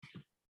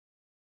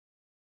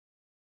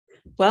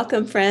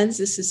Welcome, friends.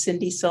 This is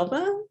Cindy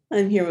Silva.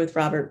 I'm here with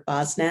Robert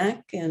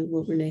Bosnack, and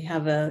we're going to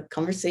have a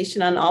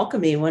conversation on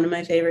alchemy, one of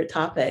my favorite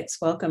topics.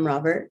 Welcome,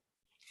 Robert.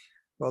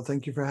 Well,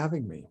 thank you for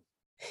having me.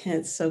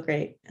 It's so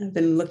great. I've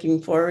been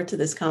looking forward to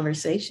this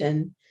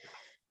conversation.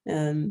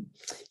 Um,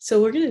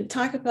 so, we're going to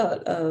talk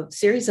about a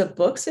series of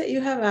books that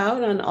you have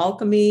out on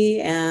alchemy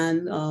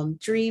and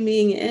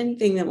dreaming,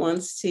 anything that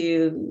wants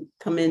to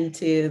come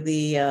into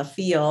the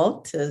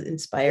field to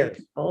inspire Yes.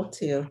 people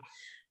to.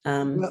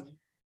 Um, Well,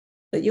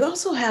 but you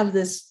also have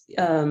this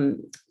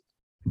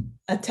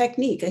a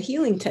technique, a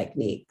healing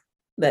technique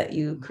that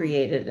you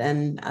created.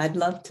 And I'd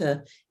love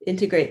to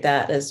integrate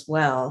that as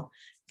well,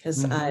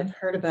 because I've mhm.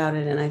 heard about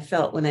it. And I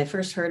felt when I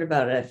first heard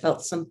about it, I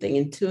felt something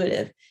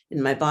intuitive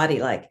in my body,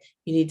 like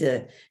you need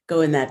to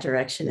go in that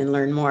direction and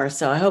learn more.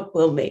 So I hope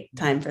we'll make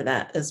time for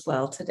that as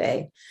well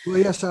today. Well,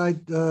 yes,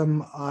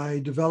 I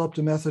developed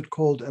a method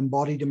called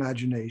embodied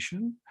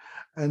imagination,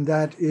 and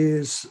that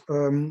is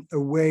a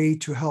way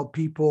to help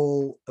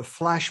people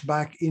flash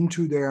back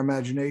into their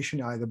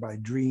imagination, either by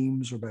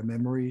dreams or by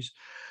memories,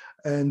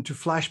 and to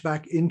flash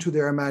back into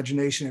their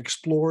imagination,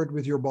 explore it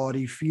with your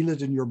body, feel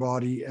it in your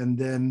body, and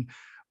then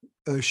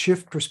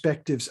shift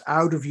perspectives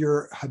out of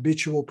your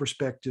habitual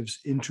perspectives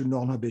into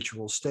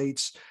non-habitual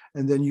states,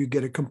 and then you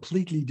get a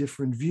completely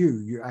different view.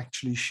 You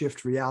actually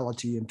shift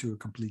reality into a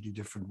completely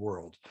different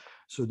world.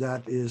 So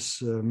that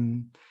is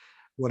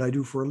what I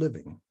do for a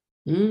living.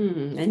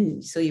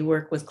 And so you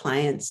work with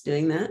clients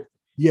doing that?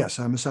 Yes,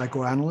 I'm a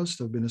psychoanalyst.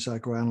 I've been a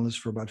psychoanalyst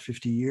for about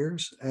 50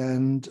 years,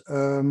 and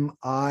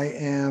I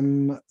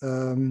am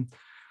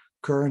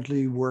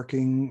currently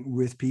working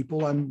with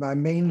people. I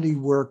mainly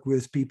work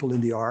with people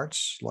in the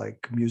arts,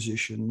 like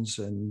musicians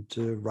and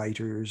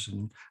writers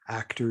and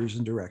actors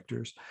and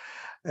directors,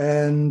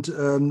 and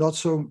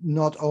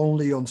not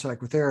only on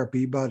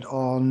psychotherapy, but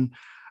on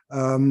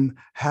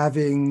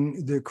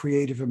having the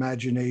creative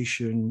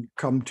imagination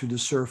come to the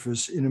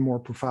surface in a more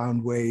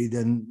profound way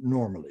than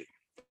normally.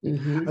 And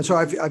Mm-hmm. so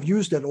I've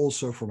used that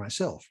also for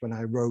myself when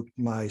I wrote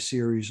my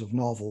series of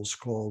novels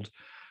called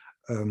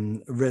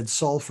Red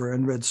Sulphur.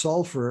 And Red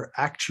Sulphur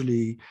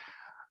actually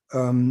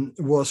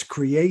was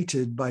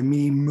created by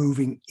me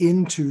moving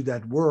into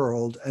that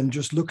world and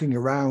just looking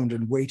around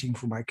and waiting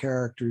for my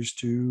characters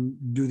to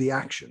do the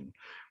action.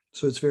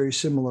 So it's very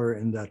similar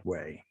in that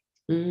way.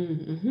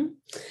 Mm-hmm.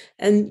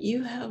 And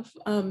you have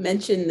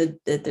mentioned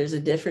that there's a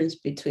difference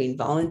between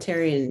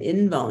voluntary and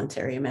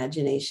involuntary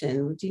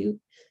imagination. Would you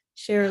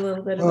share a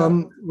little bit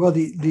about Well,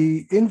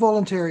 the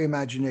involuntary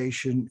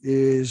imagination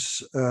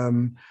is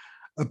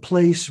a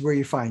place where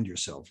you find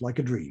yourself, like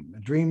a dream. A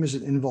dream is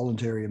an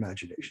involuntary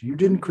imagination. You that?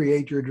 didn't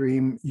create your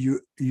dream;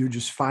 you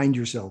just find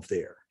yourself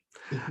there,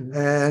 Mhm.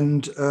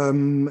 and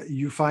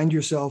you find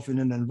yourself in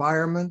an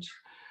environment,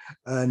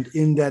 and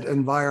in that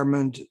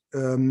environment,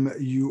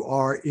 you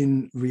are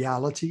in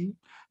reality.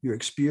 You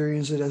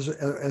experience it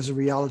as a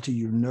reality.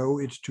 You know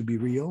it to be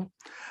real,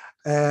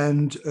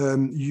 and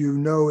you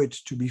know it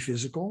to be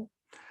physical.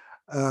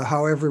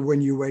 However,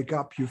 when you wake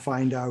up, you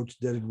find out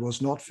that it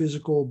was not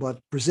physical, but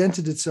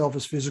presented itself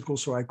as physical.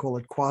 So I call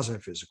it quasi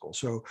physical.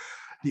 So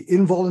the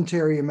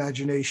involuntary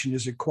imagination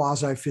is a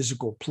quasi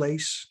physical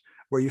place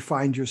where you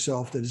find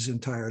yourself that is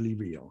entirely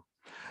real.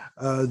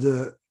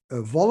 The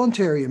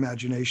voluntary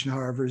imagination,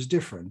 however, is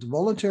different. The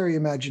voluntary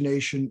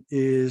imagination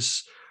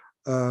is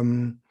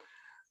um,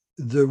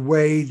 the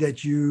way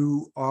that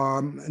you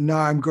now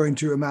I'm going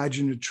to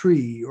imagine a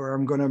tree, or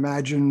I'm going to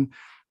imagine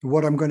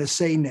what I'm going to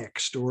say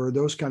next, or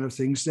those kind of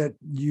things, that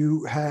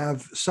you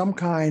have some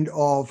kind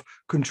of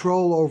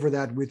control over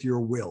that with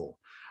your will.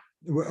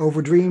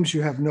 Over dreams,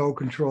 you have no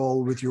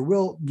control with your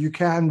will. You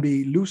can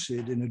be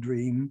lucid in a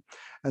dream,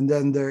 and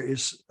then there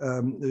is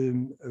a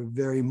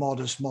very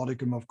modest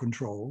modicum of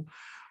control.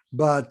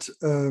 But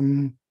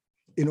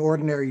in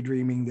ordinary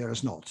dreaming,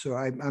 there's not. So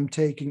I'm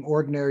taking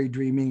ordinary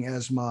dreaming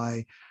as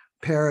my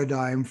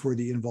paradigm for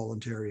the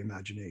involuntary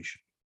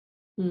imagination.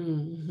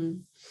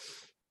 Mhm.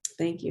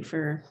 Thank you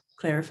for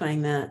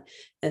clarifying that.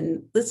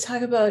 And let's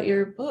talk about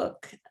your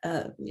book.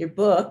 Your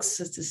books,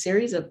 it's a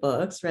series of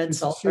books, Red It's a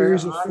Sulphur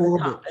series of on the four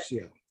topic, books.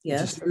 Yeah, it's a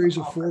yes, of series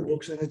of four alchemy.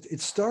 books, and it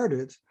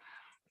started.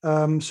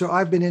 So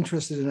I've been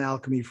interested in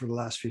alchemy for the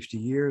last 50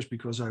 years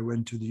because I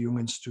went to the Jung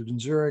Institute in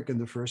Zurich, and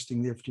the first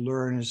thing they have to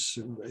learn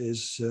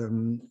is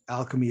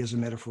alchemy as a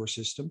metaphor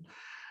system.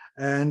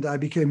 And I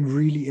became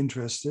really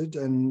interested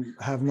and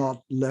have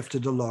not left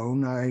it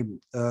alone. I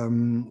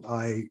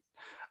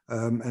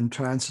am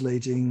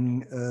translating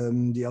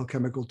the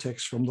alchemical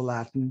text from the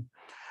Latin,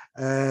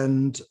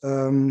 and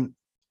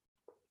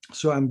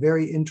so I'm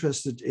very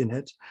interested in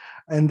it.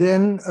 And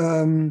then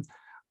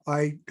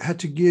I had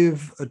to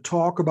give a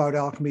talk about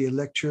alchemy, a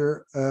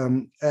lecture,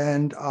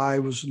 and I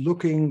was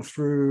looking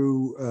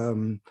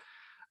through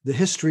the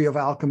history of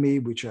alchemy,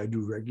 which I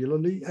do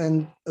regularly.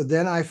 And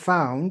then I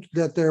found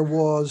that there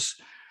was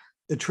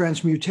a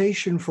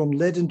transmutation from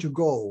lead into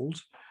gold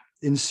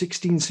in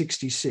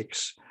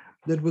 1666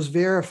 that was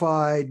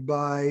verified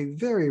by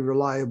very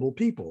reliable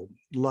people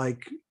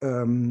like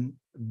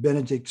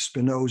Benedict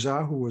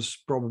Spinoza, who was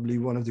probably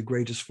one of the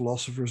greatest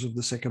philosophers of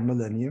the second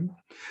millennium,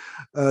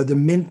 the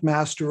mint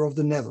master of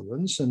the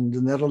Netherlands. And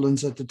the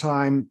Netherlands at the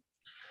time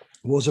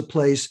was a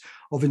place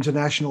of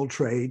international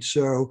trade.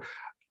 So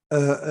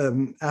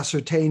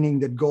ascertaining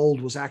that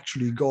gold was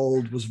actually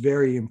gold was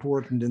very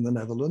important in the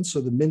Netherlands.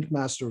 So the mint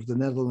master of the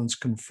Netherlands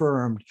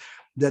confirmed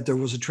that there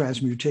was a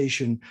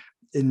transmutation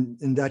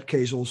in that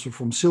case also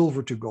from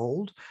silver to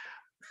gold.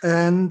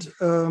 And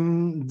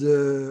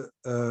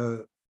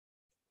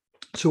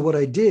so what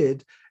I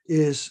did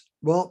is,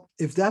 well,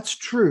 if that's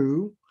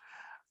true,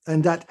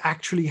 and that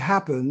actually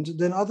happened,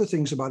 then other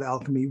things about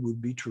alchemy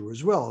would be true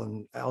as well.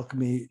 And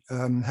alchemy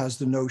has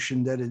the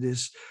notion that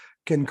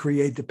can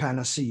create the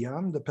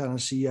panacea. The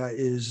panacea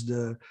is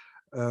the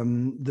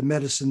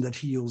medicine that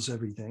heals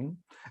everything.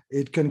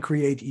 It can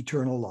create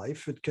eternal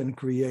life. It can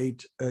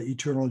create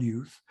eternal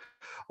youth,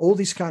 all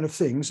these kind of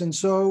things. And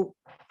so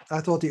I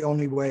thought the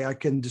only way I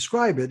can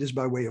describe it is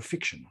by way of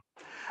fiction.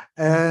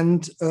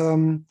 And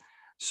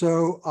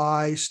so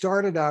I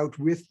started out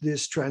with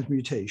this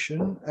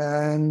transmutation,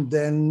 and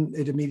then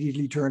it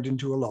immediately turned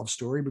into a love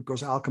story,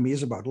 because alchemy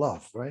is about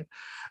love, right?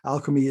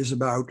 Alchemy is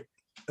about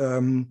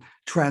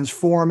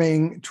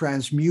transmuting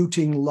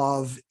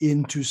love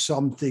into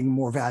something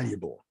more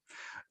valuable.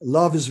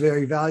 Love is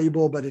very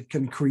valuable, but it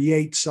can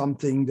create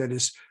something that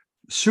is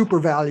super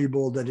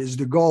valuable, that is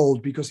the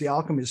gold, because the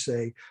alchemists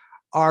say,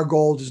 our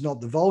gold is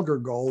not the vulgar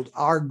gold,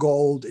 our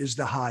gold is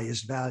the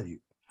highest value.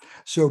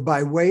 So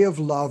by way of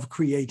love,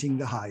 creating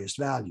the highest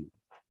value.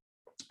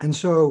 And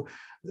so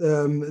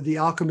the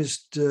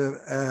alchemist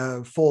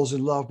falls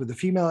in love with the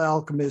female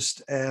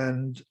alchemist,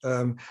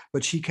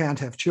 but she can't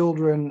have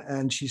children.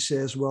 And she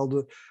says, well,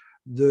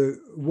 the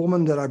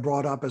woman that I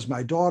brought up as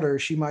my daughter,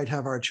 she might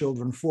have our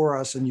children for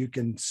us. And you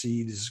can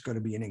see this is going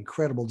to be an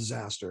incredible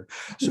disaster.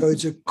 So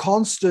it's a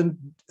constant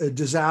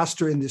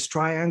disaster in this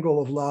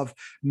triangle of love.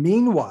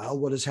 Meanwhile,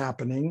 what is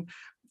happening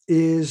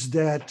is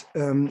that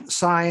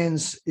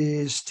science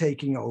is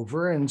taking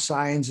over, and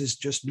science is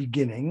just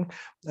beginning.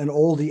 And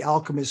all the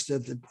alchemists,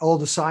 all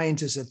the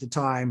scientists at the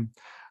time,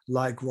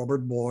 like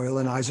Robert Boyle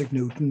and Isaac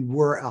Newton,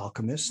 were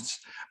alchemists.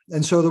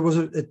 And so there was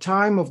a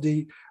time of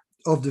the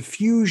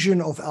fusion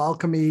of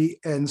alchemy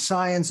and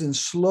science, and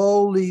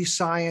slowly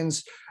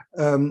science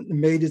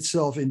made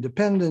itself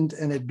independent,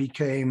 and it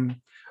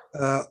became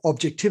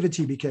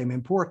objectivity became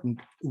important.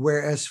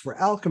 Whereas for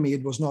alchemy,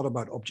 it was not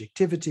about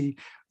objectivity,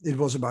 it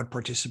was about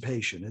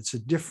participation. It's a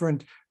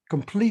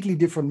completely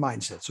different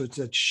mindset. So it's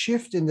a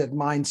shift in that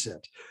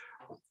mindset.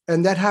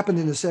 And that happened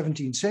in the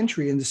 17th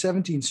century. And the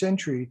 17th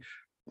century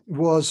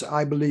was,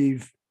 I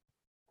believe,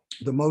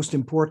 the most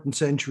important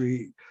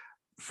century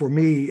for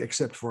me,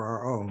 except for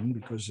our own,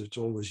 because it's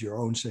always your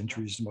own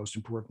century is the most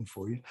important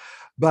for you.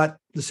 But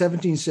the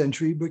 17th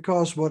century,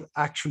 because what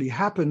actually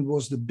happened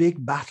was the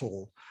big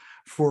battle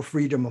for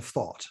freedom of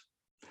thought.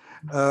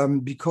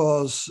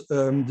 Because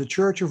the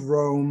Church of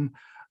Rome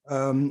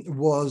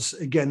was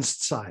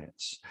against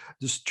science.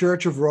 The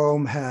Church of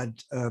Rome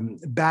had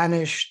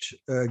banished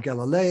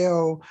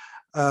Galileo,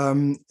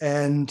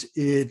 and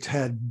it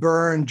had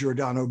burned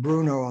Giordano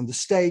Bruno on the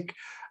stake.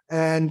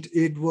 And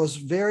it was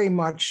very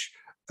much,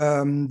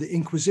 the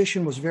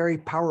Inquisition was very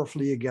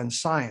powerfully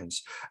against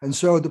science. And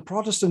so the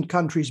Protestant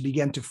countries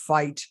began to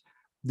fight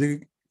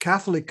the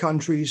Catholic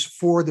countries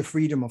for the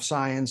freedom of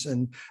science.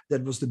 And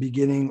that was the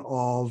beginning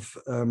of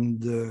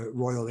the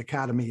Royal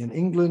Academy in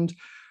England.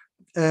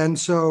 And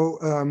so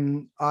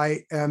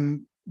I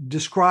am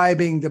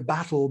describing the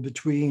battle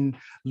between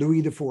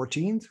Louis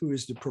XIV, who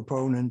is the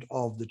proponent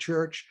of the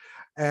church,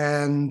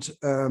 and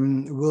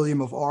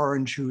William of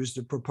Orange, who is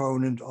the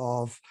proponent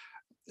of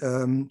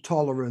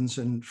tolerance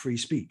and free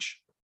speech.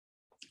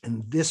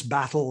 And this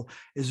battle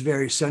is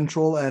very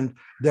central, and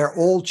they're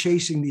all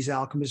chasing these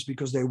alchemists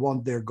because they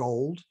want their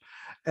gold.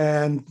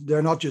 And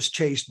they're not just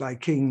chased by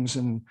kings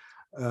and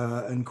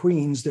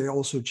queens, they're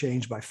also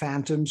chased by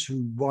phantoms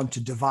who want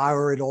to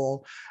devour it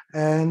all.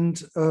 And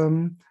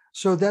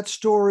so that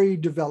story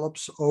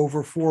develops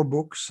over 4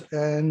 books,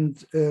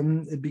 and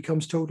it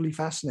becomes totally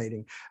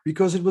fascinating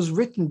because it was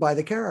written by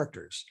the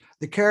characters.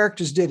 The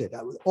characters did it.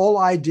 All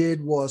I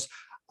did was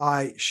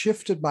I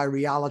shifted my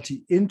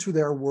reality into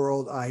their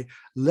world. I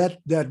let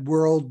that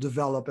world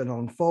develop and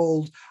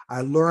unfold.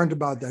 I learned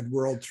about that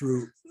world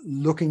through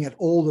looking at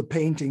all the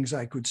paintings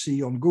I could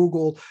see on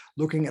Google,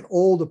 looking at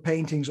all the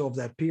paintings of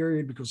that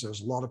period, because there's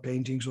a lot of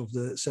paintings of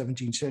the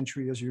 17th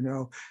century, as you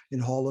know,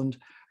 in Holland.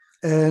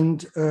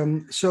 And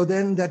so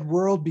then that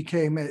world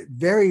became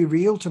very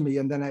real to me,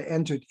 and then I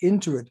entered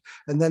into it,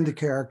 and then the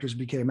characters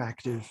became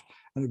active,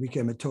 and it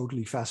became a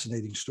totally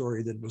fascinating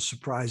story that was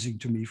surprising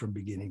to me from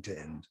beginning to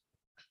end.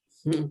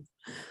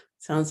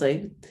 Sounds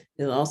like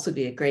it'll also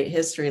be a great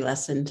history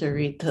lesson to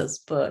read those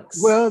books.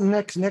 Well,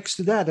 next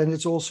to that, and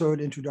it's also an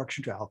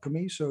introduction to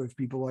alchemy. So if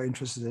people are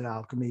interested in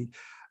alchemy,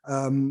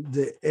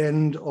 the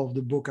end of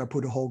the book, I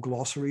put a whole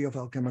glossary of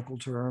alchemical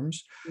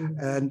terms,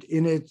 and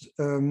in it,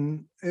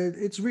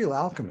 it's real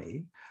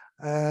alchemy.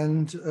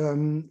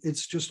 And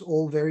it's just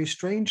all very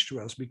strange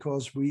to us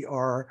because we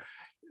are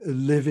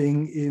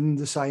living in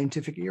the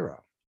scientific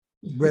era.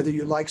 Whether Mhm.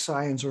 you like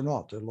science or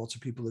not, there are lots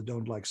of people that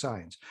don't like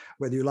science.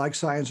 Whether you like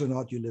science or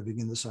not, you're living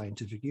in the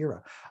scientific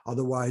era.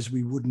 Otherwise,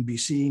 we wouldn't be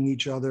seeing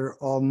each other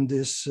on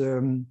this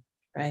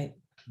Right.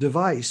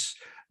 device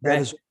that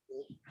Right. is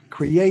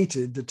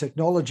created. The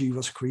technology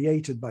was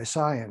created by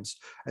science,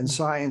 and Mm.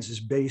 science is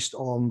based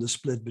on the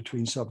split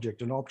between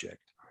subject and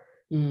object.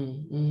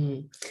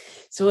 Mm.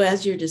 So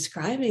as you're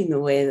describing the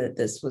way that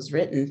this was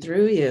written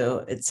through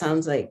you, it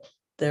sounds like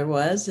there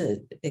was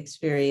an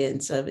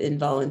experience of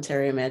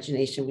involuntary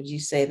imagination. Would you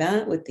say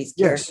that with these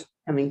characters Yes,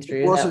 coming it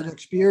through was that? an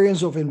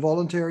experience of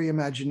involuntary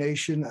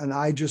imagination, and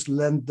I just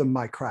lent them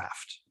my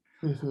craft.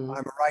 Mhm.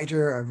 I'm a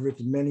writer. I've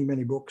written many,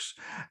 many books.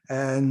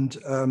 And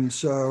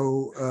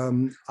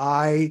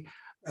I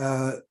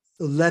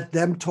let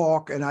them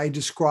talk, and I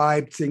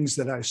described things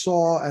that I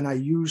saw, and I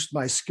used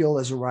my skill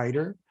as a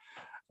writer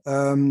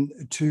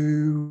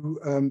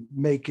to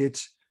make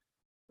it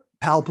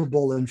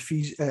palpable and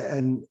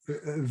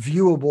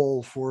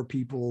viewable for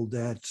people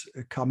that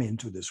come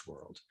into this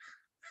world.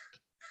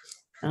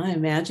 I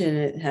imagine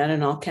it had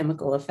an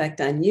alchemical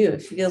effect on you.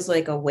 It feels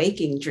like a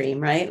waking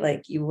dream, right?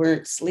 Like you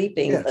weren't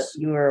sleeping, but Yes.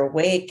 you were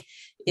awake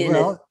in a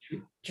Well,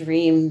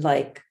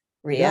 dream-like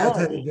yeah, it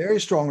had a reality.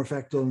 very strong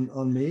effect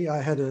on me.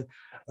 I had a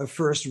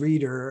first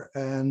reader,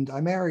 and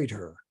I married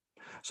her.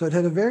 So it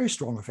had a very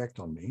strong effect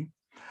on me.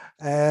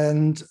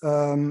 And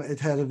it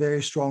had a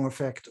very strong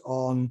effect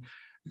on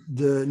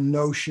the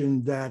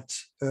notion that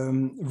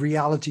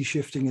reality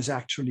shifting is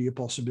actually a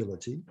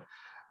possibility.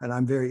 And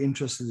I'm very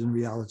interested in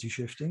reality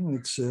shifting.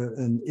 It's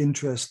an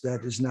interest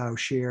that is now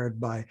shared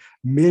by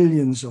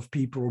millions of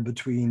people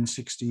between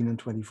 16 and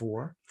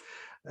 24.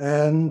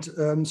 And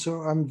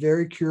so I'm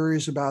very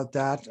curious about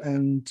that.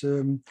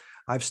 And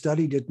I've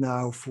studied it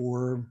now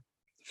for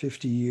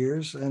 50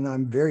 years. And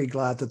I'm very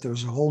glad that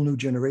there's a whole new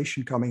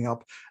generation coming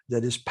up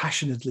that is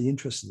passionately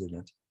interested in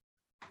it.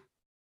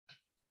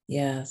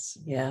 Yes.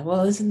 Yeah.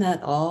 Well, isn't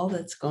that all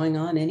that's going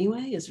on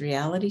anyway? Is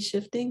reality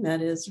shifting?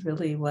 That is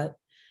really what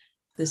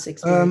this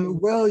experience.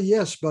 Well,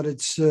 yes, but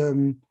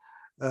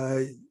uh,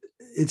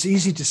 it's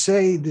easy to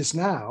say this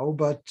now,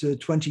 but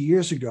 20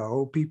 years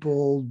ago,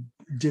 people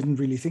didn't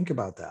really think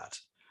about that.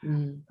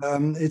 Mm.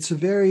 It's a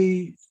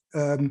very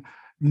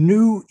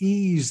new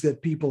ease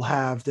that people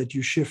have, that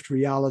you shift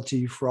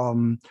reality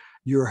from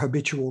your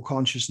habitual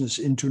consciousness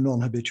into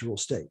non-habitual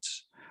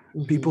states.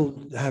 Mhm.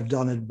 People have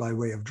done it by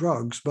way of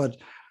drugs, but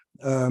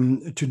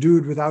to do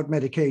it without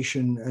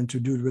medication, and to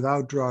do it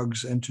without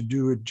drugs, and to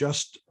do it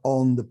just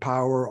on the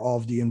power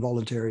of the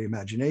involuntary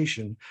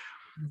imagination,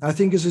 I Mhm.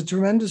 think is a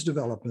tremendous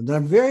development. And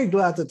I'm very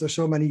glad that there's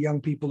so many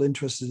young people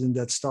interested in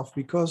that stuff,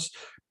 because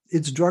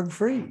it's drug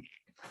free.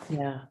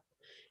 Yeah.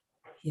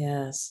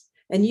 Yes.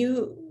 And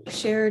you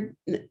shared,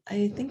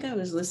 I think I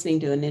was listening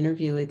to an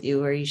interview with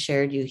you where you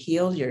shared you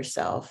healed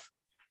yourself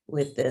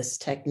with this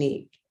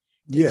technique.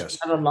 Did you Yes.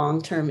 have a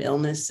long-term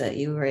illness that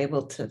you were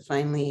able to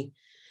finally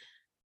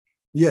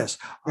Yes,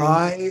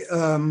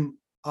 bring?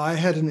 I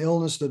had an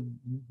illness that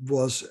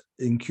was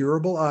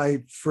incurable.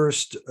 I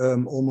first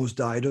almost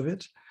died of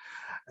it,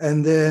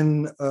 and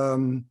then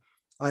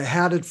I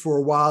had it for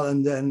a while,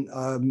 and then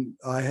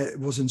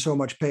was in so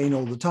much pain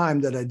all the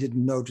time that I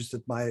didn't notice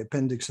that my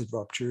appendix had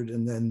ruptured,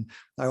 and then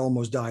I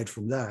almost died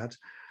from that.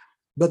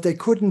 But they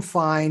couldn't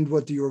find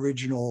what the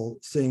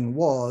original thing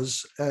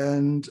was,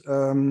 and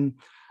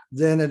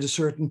then at a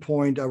certain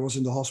point, I was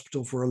in the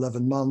hospital for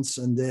 11 months,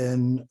 and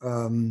then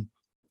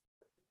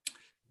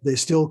they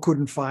still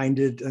couldn't find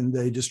it, and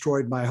they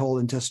destroyed my whole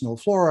intestinal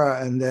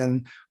flora. And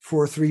then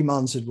for 3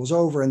 months it was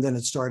over, and then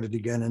it started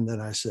again. And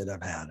then I said,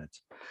 I've had it.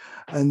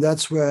 And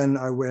that's when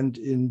I went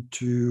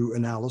into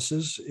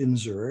analysis in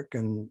Zurich,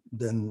 and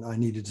then I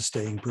needed a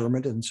staying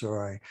permit. And so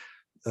I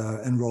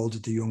enrolled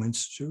at the Jung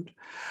Institute.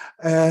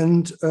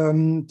 And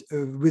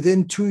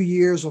within 2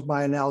 years of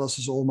my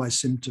analysis, all my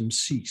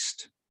symptoms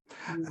ceased.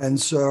 And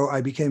so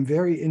I became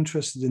very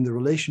interested in the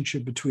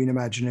relationship between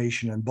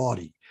imagination and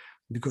body,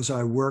 because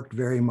I worked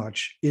very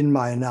much in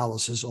my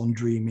analysis on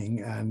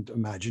dreaming and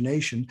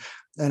imagination.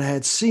 And I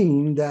had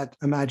seen that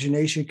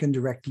imagination can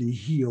directly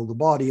heal the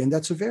body. And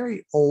that's a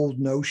very old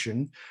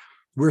notion.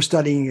 We're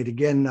studying it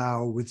again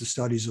now with the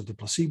studies of the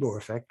placebo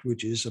effect,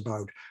 which is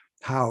about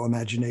how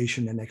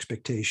imagination and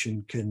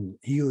expectation can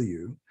heal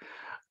you.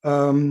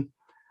 Um,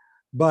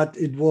 but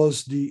it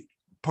was the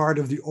part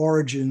of the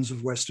origins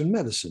of Western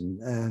medicine.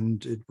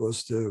 And it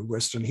was the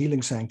Western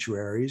healing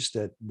sanctuaries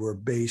that were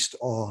based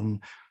on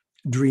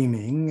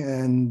dreaming,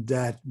 and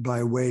that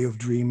by way of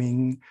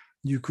dreaming,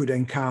 you could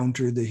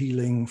encounter the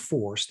healing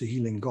force, the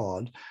healing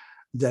God,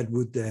 that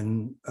would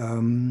then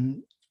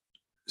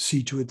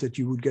see to it that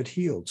you would get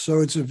healed.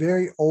 So it's a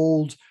very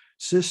old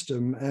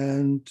system,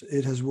 and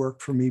it has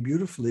worked for me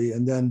beautifully.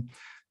 And then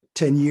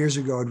 10 years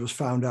ago, it was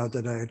found out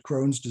that I had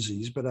Crohn's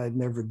disease, but I'd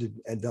never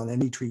had done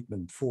any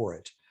treatment for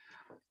it.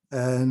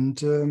 And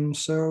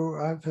so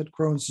I've had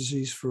Crohn's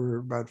disease for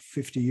about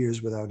 50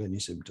 years without any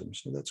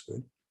symptoms. So that's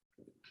good.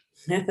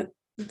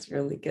 That's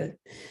really good.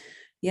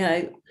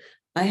 Yeah,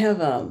 I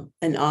have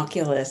an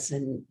Oculus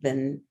and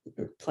been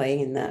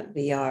playing in that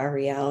VR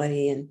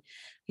reality. And,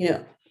 you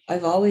know,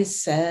 I've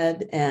always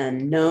said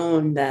and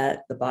known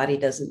that the body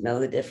doesn't know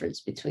the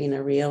difference between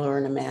a real or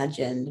an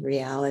imagined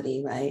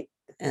reality, right?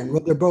 Well,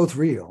 And they're both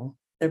real.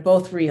 they're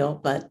both real,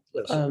 but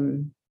Yes.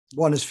 um,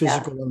 One is yeah,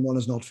 physical and one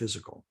is not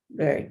physical.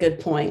 very good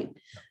point.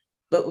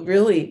 But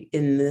really,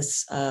 in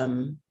this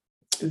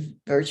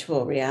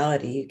virtual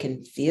reality, you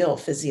can feel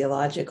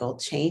physiological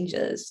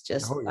changes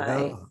just Oh, by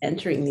yeah.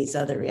 entering these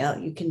other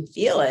reality. You can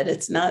feel it.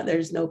 It's not,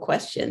 there's no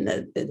question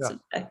that it's Yeah.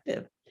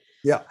 effective.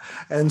 Yeah.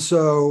 And so,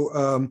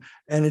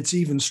 and it's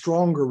even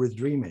stronger with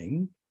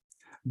dreaming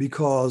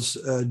because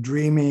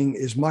dreaming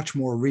is much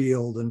more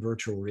real than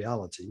virtual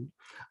reality.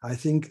 I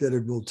think that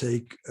it will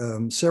take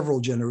several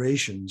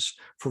generations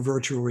for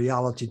virtual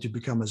reality to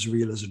become as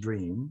real as a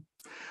dream.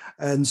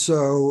 And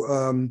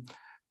so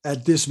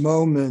at this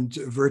moment,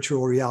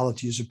 virtual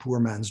reality is a poor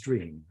man's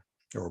dream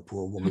or a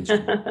poor woman's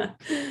dream.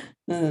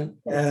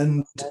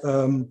 And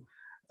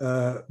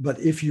but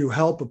if you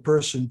help a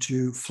person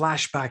to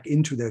flash back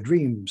into their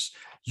dreams,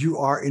 you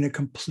are in a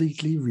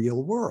completely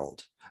real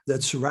world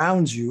that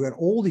surrounds you, and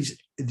all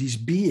these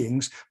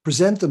beings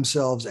present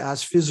themselves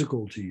as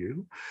physical to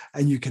you,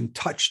 and you can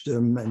touch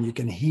them, and you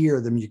can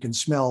hear them, you can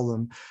smell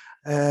them,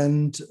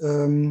 and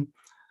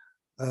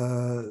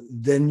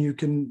then you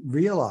can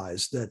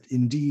realize that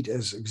indeed,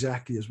 as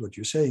exactly as what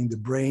you're saying, the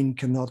brain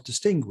cannot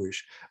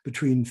distinguish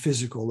between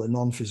physical and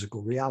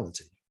non-physical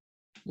reality.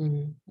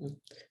 Mm-hmm.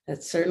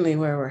 That's certainly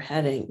where we're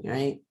heading,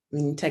 right? I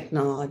mean,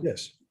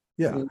 Yes.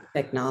 Yeah.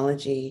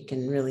 technology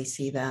can really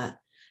see that.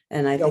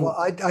 And I Yeah. think, Well,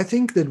 I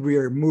think that we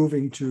are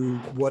moving to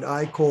what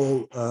I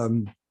call a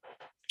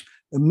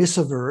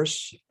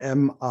misciverse,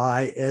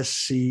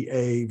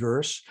 MISCA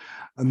verse,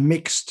 a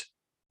mixed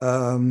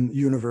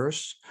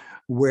universe,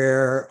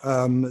 where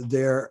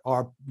there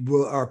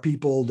are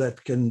people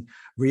that can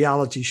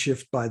reality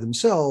shift by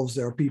themselves.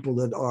 There are people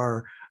that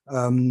are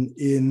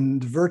in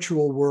the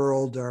virtual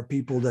world. There are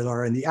people that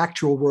are in the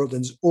actual world,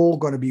 and it's all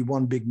going to be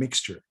one big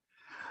mixture.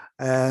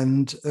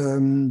 And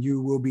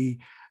you will be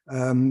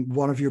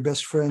one of your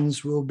best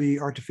friends will be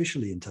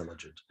artificially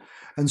intelligent.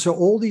 And so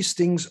all these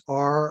things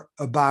are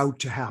about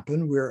to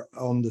happen. We're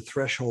on the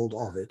threshold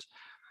of it.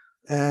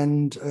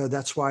 And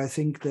that's why I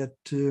think that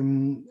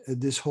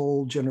this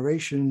whole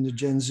generation, the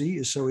Gen Z,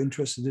 is so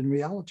interested in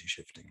reality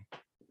shifting.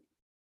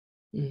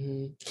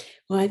 mhm.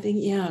 Well, I think,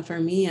 yeah, for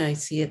me, I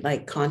see it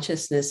like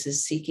consciousness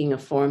is seeking a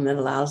form that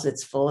allows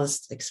its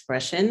fullest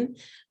expression,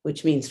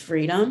 which means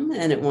freedom.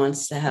 And it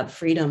wants to have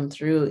freedom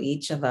through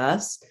each of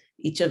us,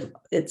 each of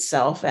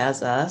itself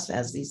as us,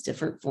 as these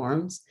different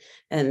forms.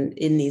 And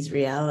in these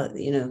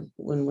reality,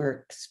 when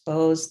we're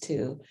exposed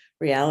to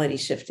reality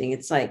shifting,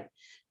 it's like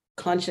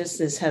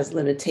consciousness has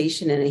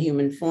limitation in a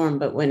human form,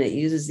 but when it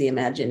uses the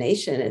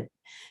imagination,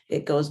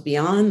 it goes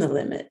beyond the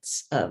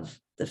limits of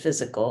the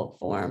physical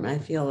form. I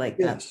feel like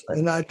that's Yes, what.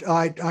 and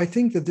I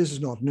think that this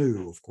is not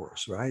new, of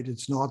course, right?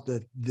 It's not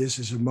that this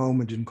is a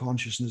moment in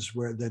consciousness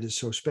where that is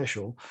so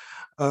special,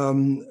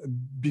 um,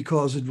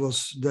 because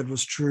that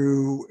was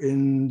true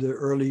in the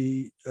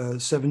early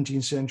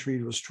 17th century.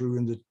 It was true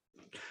in the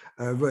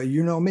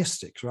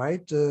mystics,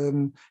 right?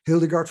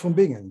 Hildegard von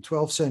Bingen,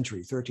 12th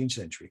century, 13th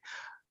century,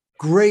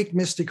 great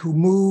mystic who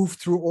moved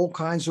through all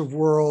kinds of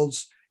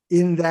worlds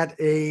in that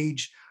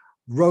age,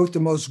 wrote the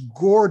most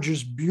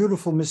gorgeous,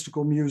 beautiful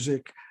mystical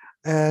music.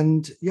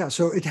 And yeah,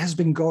 so it has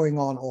been going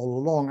on all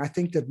along. I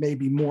think that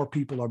maybe more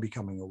people are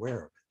becoming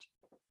aware of it.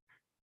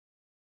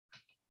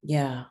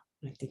 Yeah,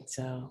 I think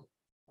so.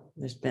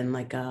 There's been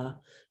like a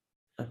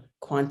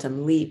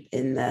quantum leap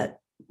in that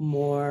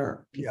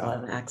more people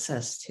Yeah, have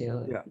access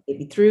to yeah,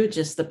 maybe through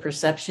just the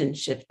perception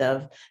shift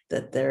of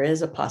that there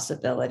is a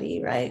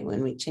possibility, right?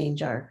 When we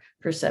change our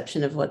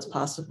perception of what's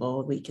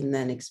possible, we can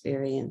then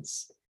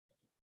experience.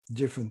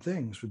 different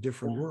things with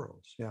different Yeah,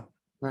 worlds. Yeah.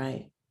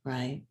 right,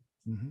 right.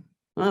 Mhm.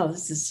 Wow,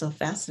 this is so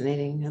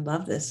fascinating. I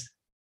love this.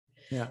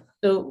 Yeah.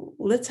 So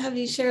let's have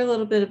you share a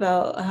little bit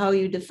about how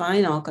you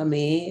define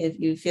alchemy, if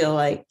you feel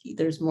like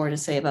there's more to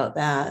say about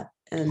that.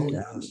 Oh, And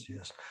yes,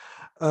 yes.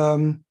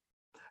 Um,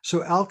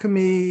 so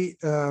alchemy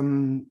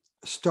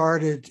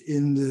started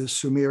in the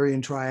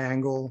Sumerian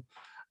Triangle,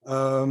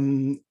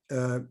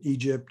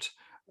 Egypt,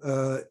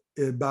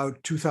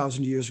 about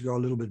 2,000 years ago,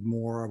 a little bit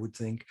more, I would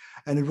think.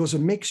 And it was a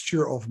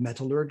mixture of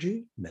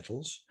metallurgy,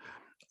 metals,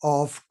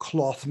 of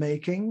cloth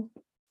making,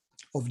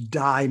 of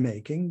dye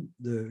making,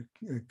 the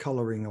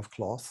coloring of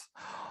cloth,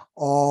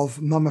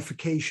 of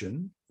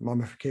mummification.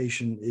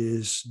 Mummification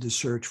is the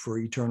search for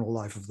eternal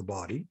life of the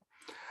body.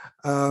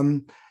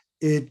 Um,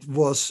 it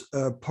was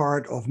a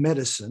part of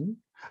medicine,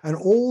 and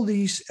all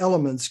these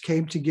elements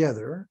came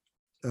together.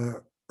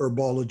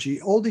 Herbology,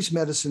 all these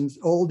medicines,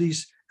 all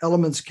these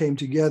elements came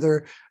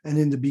together. And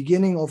in the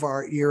beginning of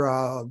our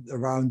era,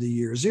 around the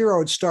year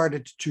zero, it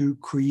started to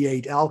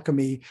create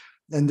alchemy,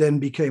 and then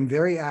became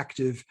very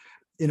active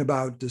in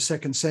about the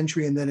 2nd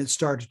century. And then it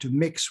started to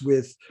mix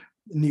with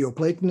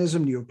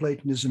Neoplatonism.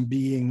 Neoplatonism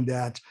being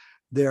that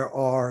there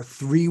are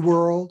 3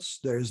 worlds.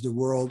 There's the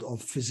world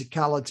of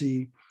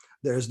physicality,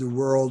 there's the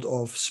world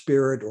of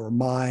spirit or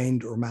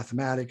mind or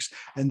mathematics,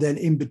 and then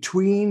in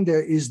between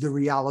there is the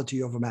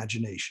reality of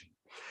imagination.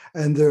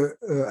 And the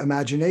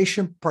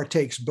imagination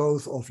partakes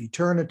both of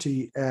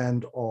eternity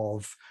and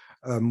of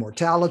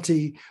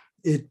mortality.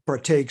 It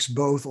partakes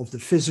both of the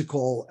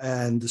physical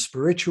and the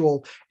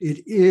spiritual.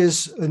 It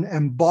is an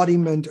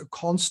embodiment, a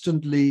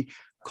constant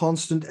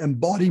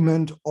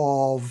embodiment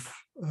of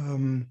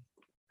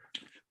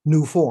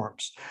new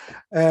forms.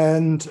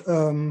 And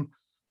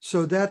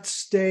so that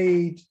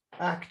stayed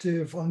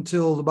active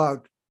until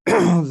about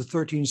the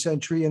 13th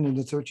century. And in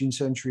the 13th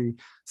century,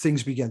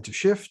 things began to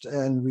shift,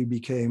 and we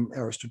became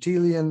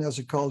Aristotelian as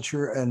a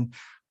culture, and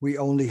we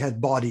only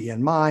had body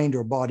and mind,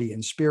 or body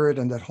and spirit,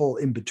 and that whole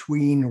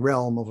in-between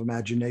realm of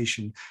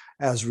imagination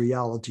as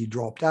reality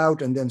dropped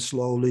out. And then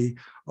slowly,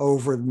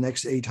 over the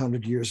next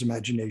 800 years,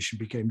 imagination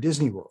became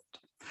Disney World.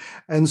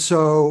 And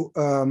so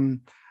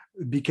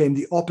it became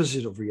the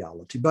opposite of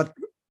reality. But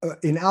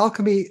in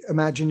alchemy,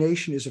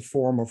 imagination is a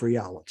form of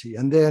reality.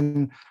 And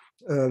then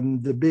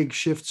the big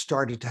shift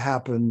started to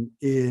happen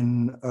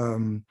in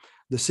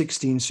the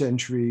 16th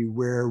century,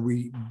 where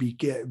we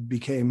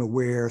became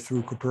aware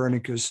through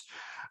Copernicus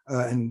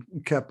and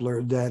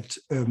Kepler that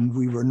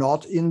we were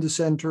not in the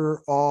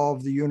center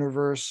of the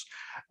universe.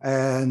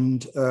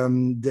 And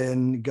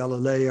then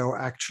Galileo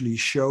actually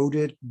showed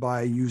it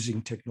by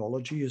using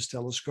technology, his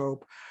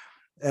telescope.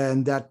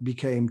 And that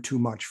became too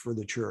much for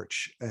the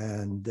church.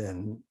 And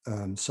then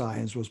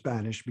science was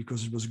banished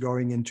because it was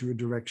going into a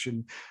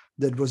direction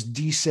that was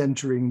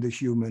decentering the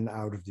human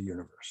out of the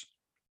universe.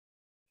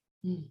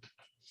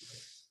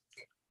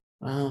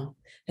 Wow.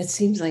 It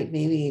seems like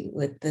maybe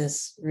with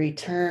this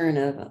return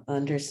of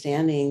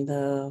understanding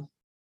the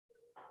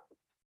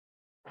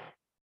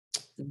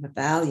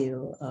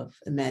value of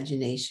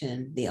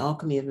imagination, the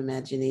alchemy of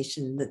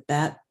imagination,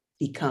 that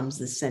becomes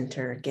the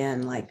center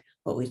again, like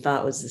what we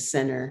thought was the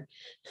center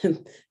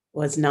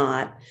was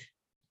not.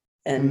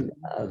 And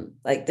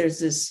like there's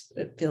this,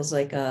 it feels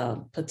like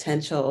a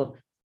potential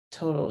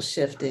total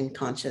shift in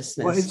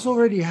consciousness. Well, it's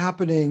already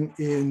happening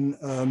in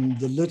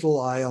the little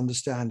I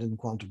understand in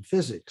quantum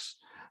physics,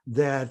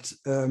 that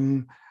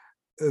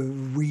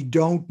we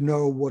don't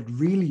know what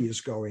really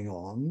is going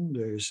on.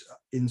 There's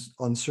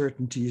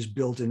uncertainties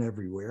built in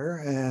everywhere,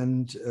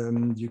 and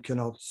you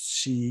cannot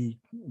see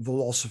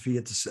velocity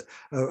at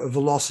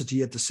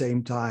the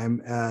same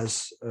time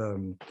as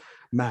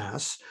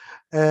mass.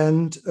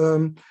 And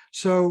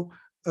so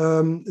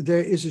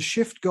there is a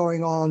shift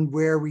going on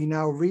where we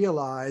now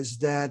realize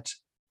that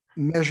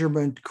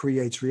measurement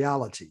creates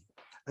reality.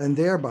 And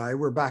thereby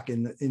we're back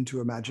into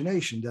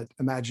imagination, that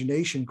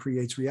imagination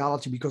creates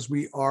reality because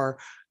we are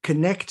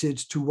connected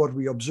to what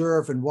we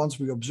observe. And once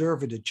we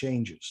observe it, it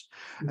changes.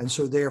 And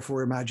so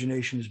therefore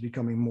imagination is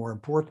becoming more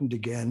important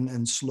again,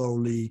 and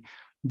slowly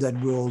that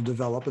will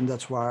develop. And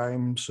that's why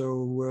I'm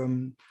so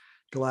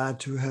glad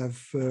to have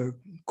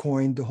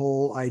coined the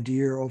whole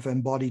idea of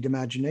embodied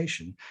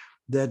imagination,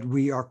 that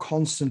we are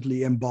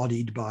constantly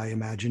embodied by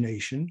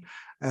imagination,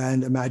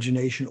 and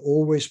imagination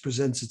always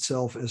presents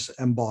itself as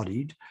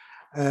embodied.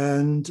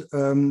 And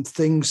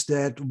things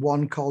that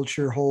one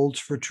culture holds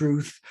for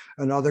truth,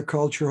 another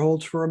culture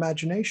holds for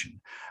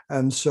imagination.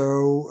 And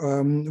so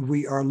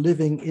we are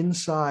living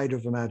inside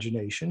of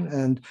imagination,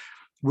 and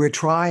we're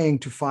trying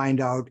to find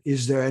out,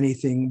 is there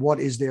anything, what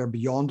is there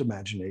beyond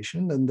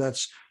imagination? And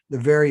that's the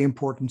very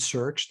important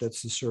search.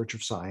 That's the search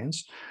of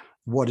science.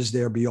 What is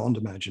there beyond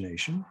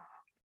imagination?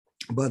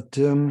 But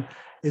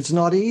it's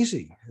not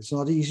easy. It's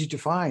not easy to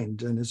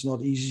find, and it's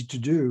not easy to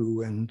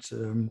do. And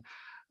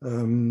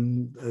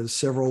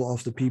several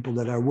of the people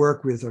that I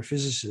work with are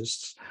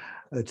physicists,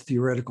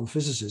 theoretical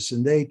physicists,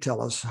 and they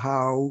tell us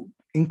how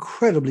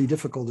incredibly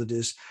difficult it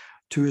is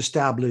to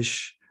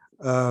establish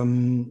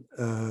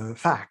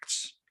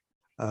facts.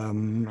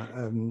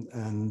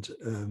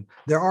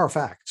 There are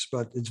facts,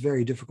 but it's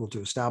very difficult to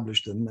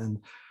establish them.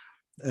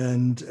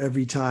 And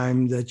every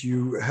time that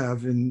you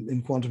have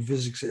in quantum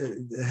physics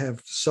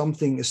have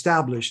something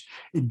established,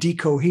 it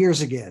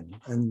decoheres again.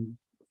 And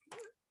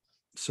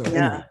so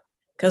yeah,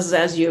 because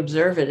as you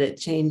observe it, it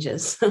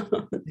changes.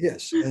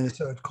 Yes, and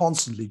so it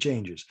constantly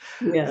changes.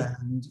 Yeah.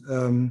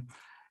 And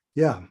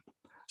yeah,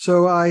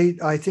 so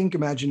I think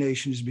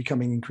imagination is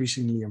becoming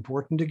increasingly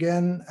important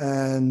again,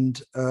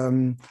 and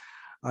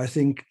I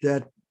think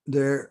that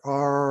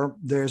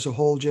there's a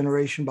whole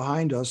generation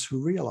behind us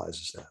who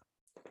realizes that.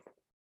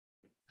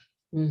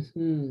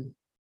 Mm-hmm.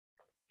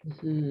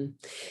 Mm-hmm.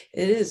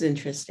 It is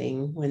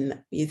interesting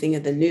when you think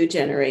of the new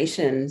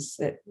generations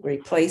that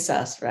replace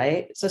us,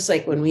 right? It's just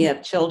like when we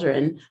have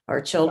children,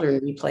 our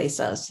children replace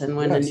us. And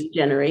when a new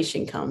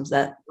generation comes,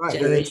 that right.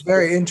 generation. And it's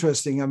very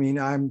interesting. I mean,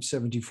 I'm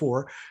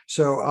 74,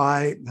 so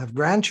I have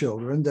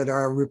grandchildren that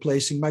are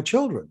replacing my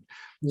children.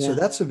 Yeah. So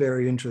that's a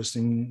very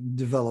interesting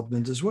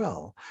development as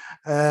well.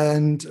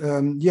 And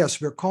yes,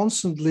 we're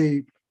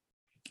constantly,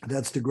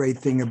 that's the great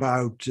thing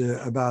about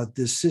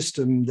this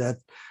system that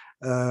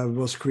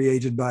was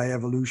created by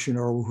evolution,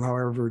 or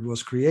however it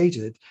was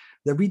created,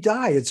 that we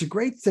die. It's a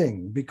great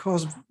thing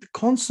because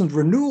constant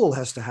renewal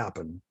has to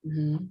happen.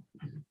 Mm-hmm.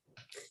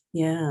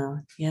 Yeah.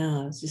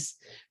 I was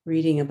just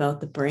reading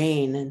about the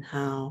brain and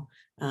how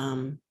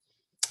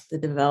the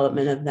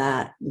development of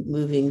that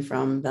moving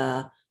from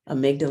the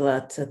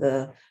amygdala to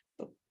the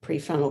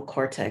prefrontal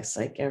cortex,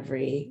 like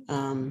every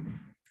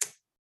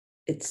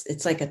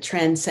it's like a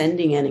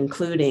transcending and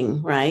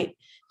including, right?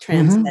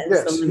 Transcends the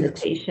Yes, yes.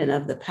 limitation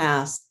of the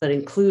past, but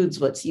includes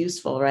what's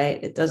useful,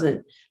 right? It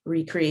doesn't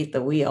recreate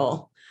the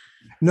wheel.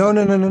 No,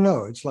 no, no, no,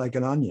 no. It's like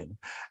an onion.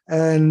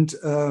 And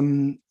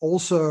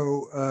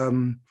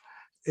also,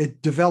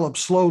 it develops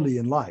slowly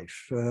in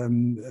life.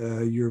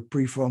 Your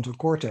prefrontal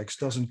cortex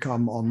doesn't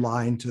come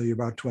online till you're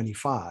about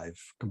 25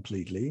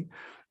 completely.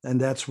 And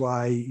that's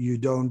why you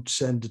don't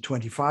send a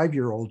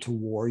 25-year-old to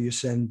war. You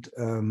send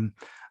an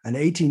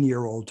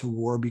 18-year-old to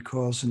war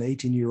because an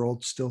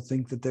 18-year-old still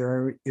think that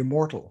they're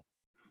immortal.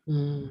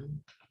 Mm,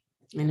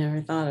 I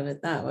never thought of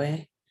it that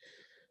way.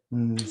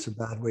 It's a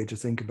bad way to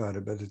think about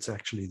it, but it's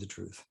actually the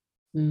truth.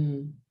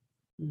 Mm,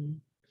 mm.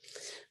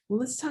 Well,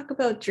 let's talk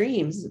about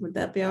dreams. Would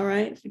that be all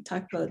right if we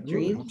talk about Sure,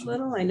 dreams a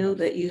little? I know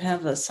that you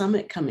have a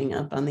summit coming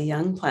up on the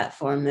Young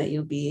platform that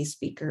you'll be a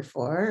speaker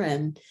for,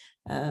 and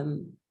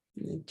um,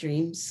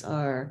 dreams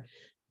are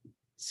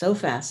so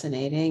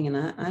fascinating.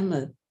 And I'm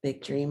a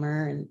big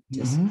dreamer, and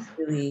just Mhm.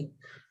 really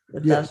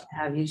would love Yes. to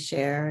have you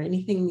share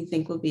anything you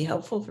think would be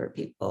helpful for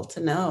people to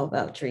know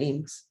about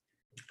dreams.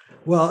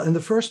 Well, in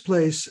the first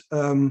place,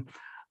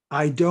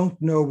 I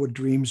don't know what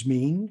dreams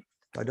mean.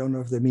 I don't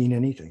know if they mean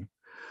anything.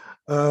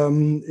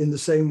 In the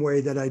same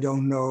way that I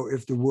don't know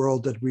if the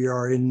world that we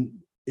are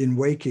in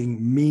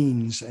waking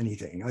means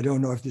anything. I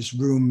don't know if this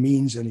room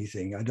means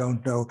anything. I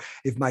don't know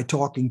if my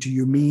talking to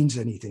you means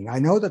anything. I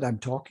know that I'm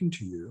talking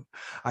to you.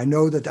 I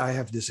know that I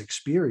have this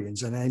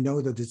experience and I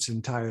know that it's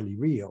entirely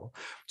real.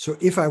 So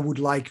if I would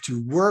like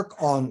to work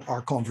on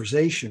our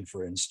conversation,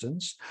 for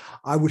instance,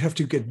 I would have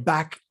to get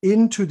back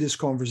into this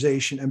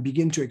conversation and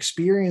begin to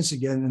experience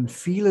again and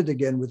feel it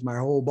again with my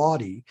whole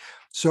body.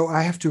 So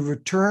I have to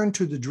return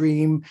to the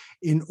dream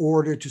in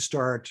order to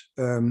start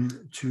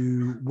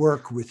to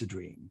work with the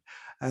dream.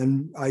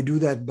 And I do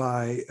that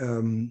by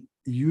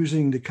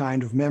using the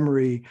kind of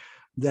memory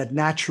that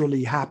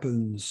naturally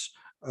happens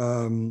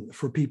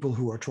for people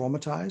who are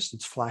traumatized.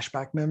 It's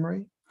flashback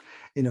memory.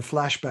 In a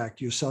flashback,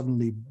 you're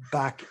suddenly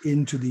back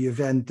into the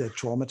event that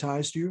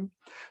traumatized you.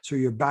 So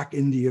you're back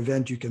in the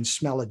event, you can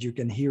smell it, you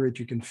can hear it,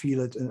 you can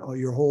feel it, and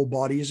your whole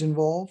body is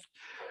involved.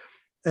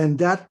 And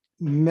that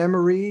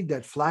memory,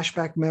 that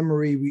flashback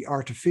memory, we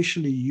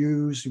artificially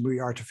use, we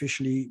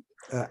artificially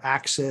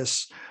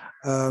access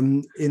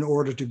in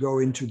order to go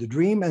into the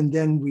dream. And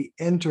then we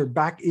enter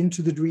back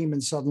into the dream,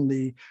 and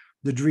suddenly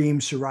the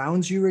dream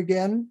surrounds you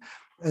again.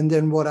 And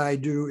then what I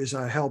do is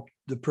I help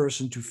the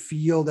person to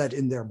feel that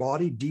in their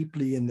body,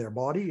 deeply in their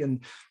body.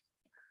 And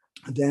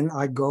then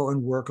I go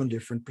and work on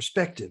different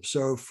perspectives.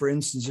 So, for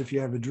instance, if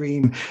you have a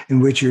dream in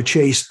which you're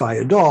chased by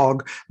a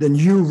dog, then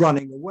you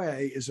running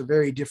away is a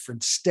very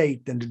different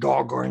state than the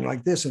dog going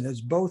like this, and it's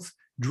both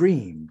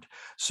dreamed.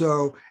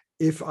 So,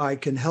 if I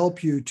can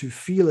help you to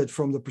feel it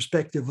from the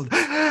perspective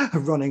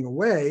of running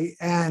away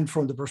and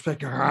from the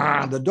perspective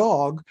of the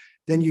dog,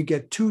 then you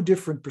get two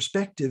different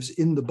perspectives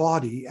in the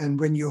body. And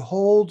when you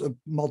hold a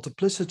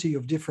multiplicity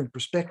of different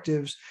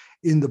perspectives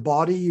in the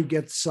body, you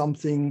get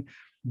something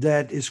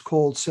that is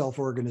called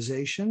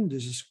self-organization.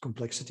 This is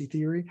complexity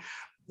theory.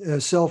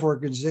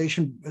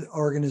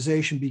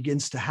 Self-organization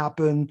begins to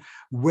happen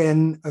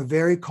when a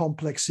very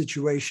complex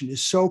situation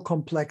is so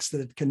complex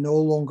that it can no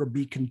longer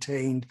be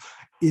contained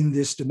in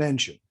this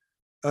dimension.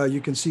 You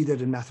can see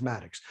that in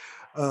mathematics.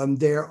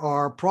 There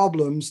are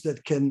problems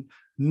that can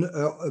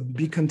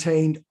be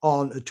contained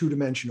on a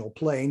two-dimensional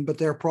plane, but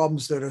there are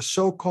problems that are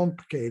so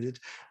complicated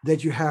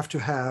that you have to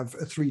have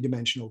a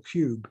three-dimensional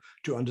cube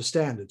to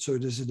understand it. So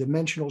there's a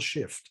dimensional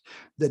shift.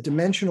 The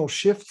dimensional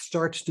shift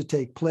starts to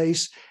take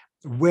place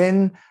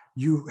when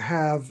you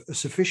have a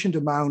sufficient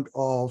amount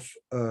of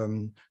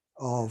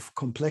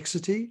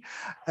complexity,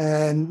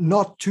 and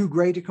not too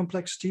great a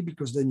complexity,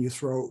 because then you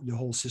throw the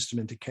whole system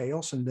into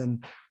chaos, and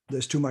then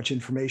there's too much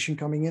information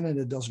coming in and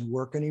it doesn't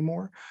work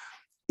anymore.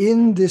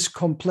 In this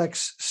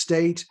complex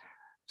state,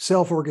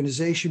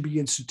 self-organization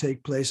begins to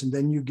take place, and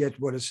then you get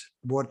what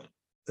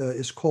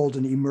is called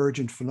an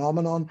emergent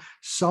phenomenon.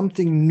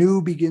 Something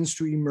new begins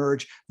to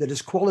emerge that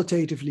is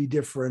qualitatively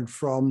different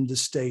from the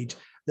state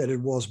that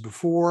it was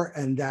before,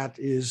 and that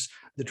is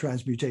the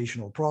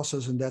transmutational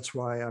process. And that's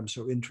why I'm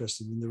so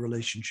interested in the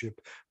relationship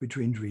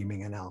between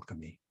dreaming and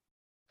alchemy.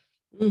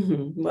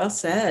 Well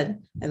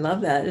said. I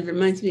love that. It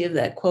reminds me of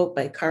that quote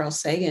by Carl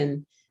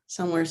Sagan: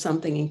 somewhere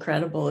something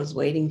incredible is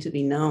waiting to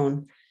be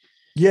known.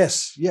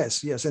 Yes,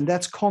 yes, yes. And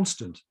that's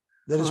constant.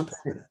 That is Constant.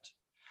 permanent.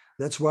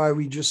 That's why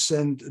we just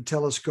send a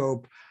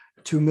telescope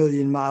 2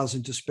 million miles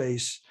into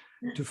space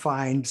to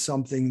find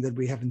something that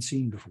we haven't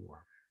seen before.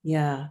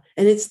 Yeah.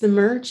 And it's the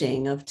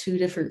merging of two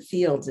different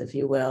fields, if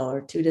you will, or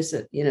two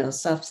different,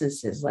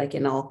 substances, like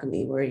in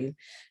alchemy, where you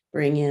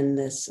bring in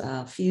this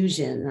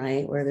fusion,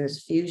 right? Where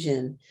there's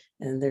fusion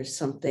and there's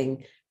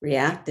something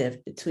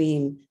reactive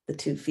between the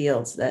two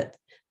fields that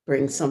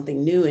brings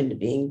something new into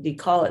being. Do you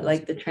call it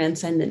like the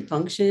transcendent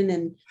function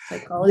in Yes,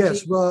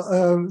 psychology? well,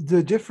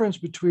 the difference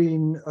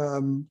between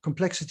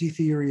complexity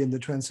theory and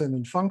the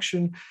transcendent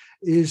function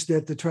is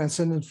that the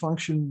transcendent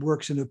function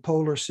works in a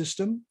polar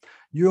system.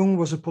 Jung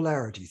was a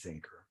polarity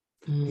thinker.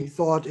 He Mm.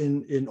 thought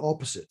in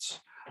opposites.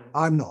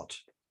 I'm not.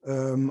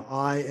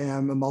 I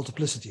am a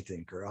multiplicity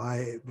thinker. I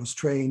was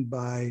trained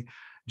by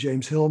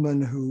James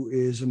Hillman, who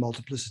is a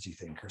multiplicity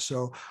thinker. So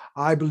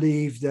I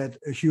believe that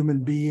a human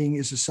being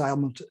is a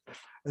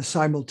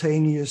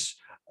simultaneous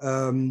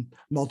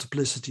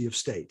multiplicity of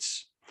states.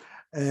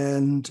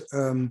 And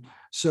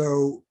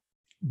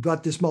but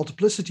this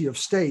multiplicity of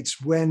states,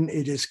 when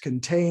it is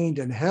contained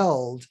and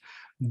held,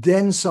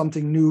 then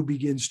something new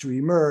begins to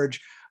emerge,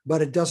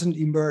 but it doesn't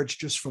emerge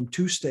just from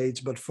two states,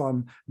 but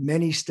from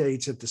many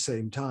states at the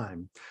same time.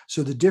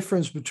 So the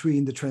difference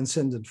between the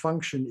transcendent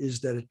function is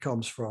that it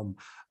comes from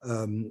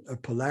a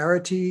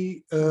polarity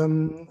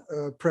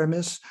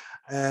premise,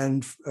 and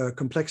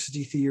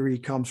complexity theory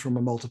comes from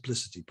a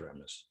multiplicity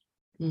premise.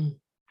 Mm.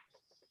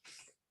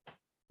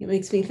 It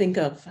makes me think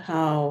of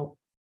how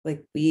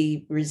like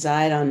we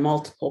reside on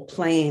multiple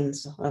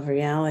planes of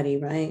reality,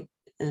 right?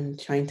 And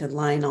trying to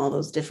line all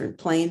those different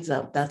planes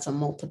up, that's a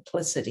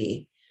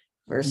multiplicity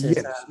versus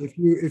Yes,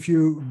 if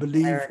you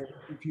believe, polarity.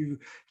 if you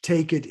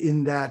take it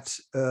in that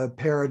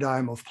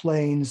paradigm of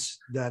planes,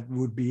 that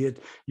would be it.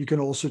 You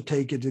can also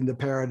take it in the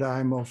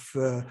paradigm of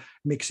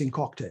mixing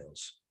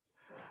cocktails,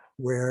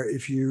 where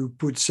if you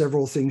put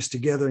several things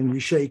together and you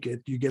shake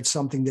it, you get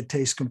something that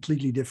tastes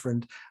completely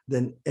different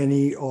than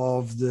any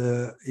of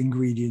the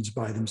ingredients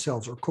by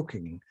themselves. Or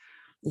cooking.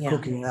 Yeah,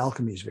 Cooking and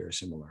alchemy is very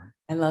similar.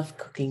 I love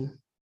cooking.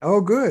 Oh,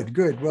 good,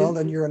 good. Well,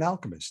 then you're an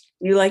alchemist.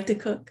 You like to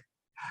cook?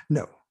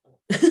 No,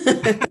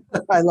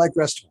 I like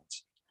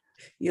restaurants.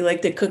 You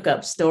like to cook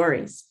up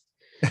stories.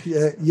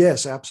 Yeah,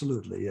 yes,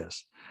 absolutely.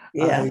 Yes.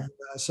 I Yeah.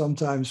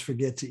 sometimes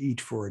forget to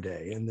eat for a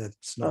day, and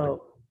that's not a,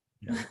 Oh,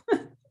 yeah.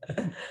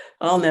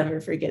 I'll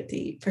never forget to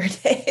eat per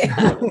day.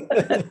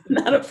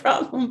 Not a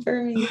problem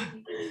for me.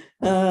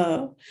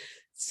 Oh,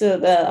 so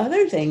the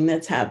other thing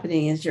that's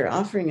happening is you're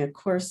offering a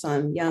course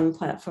on Young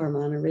Platform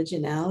on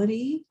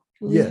Originality.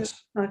 Can we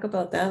Yes. talk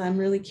about that? I'm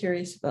really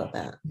curious about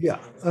that. Yeah.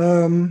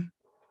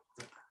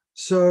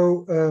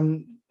 So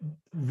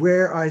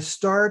where I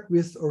start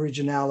with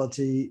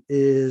originality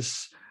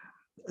is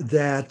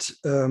that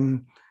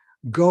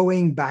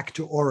going back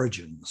to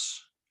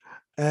origins.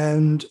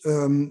 And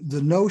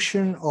the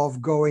notion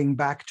of going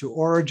back to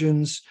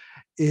origins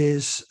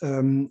is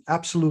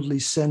absolutely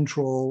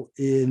central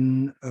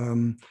in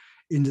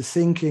the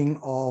thinking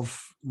of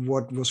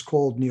what was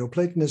called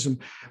Neoplatonism,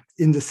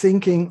 in the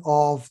thinking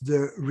of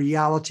the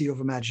reality of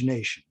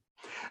imagination.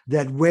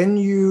 That when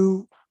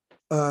you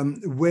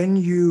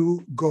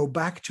go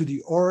back to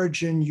the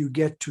origin, you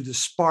get to the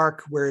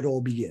spark where it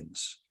all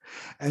begins.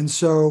 And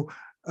so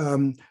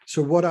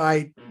what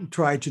I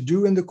try to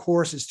do in the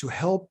course is to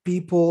help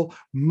people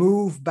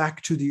move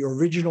back to the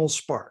original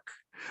spark.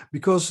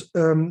 Because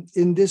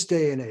in this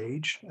day and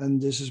age,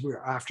 and this is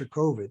where after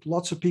COVID,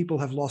 lots of people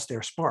have lost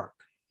their spark.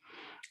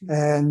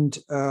 And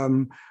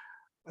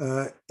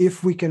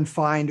if we can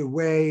find a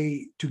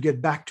way to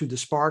get back to the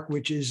spark,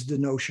 which is the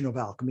notion of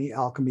alchemy,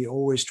 alchemy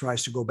always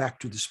tries to go back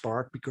to the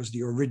spark because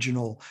the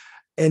original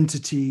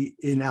entity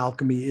in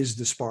alchemy is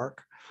the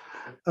spark.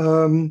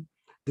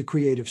 The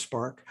creative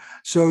spark,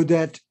 so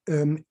that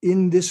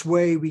in this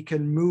way we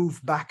can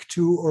move back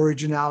to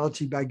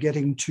originality by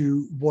getting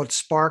to what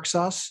sparks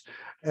us.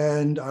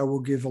 And I will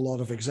give a lot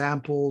of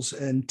examples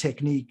and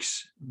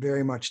techniques,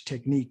 very much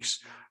techniques,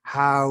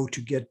 how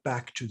to get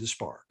back to the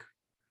spark.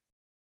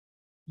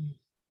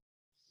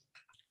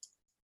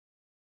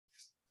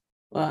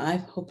 Well, I'm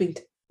hoping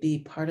to be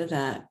part of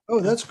that. Oh,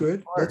 that's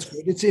good. That's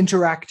good. It's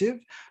interactive.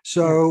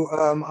 So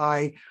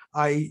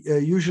I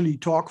usually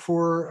talk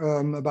for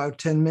about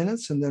 10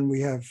 minutes, and then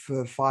we have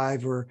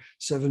 5 or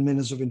 7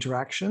 minutes of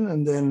interaction,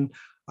 and then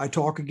I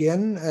talk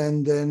again,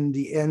 and then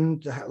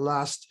the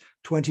last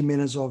 20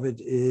 minutes of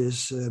it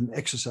is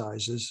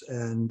exercises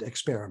and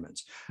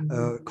experiments,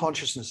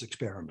 consciousness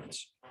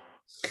experiments.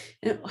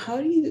 And how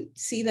do you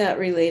see that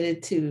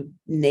related to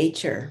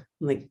nature,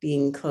 like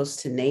being close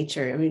to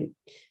nature? I mean,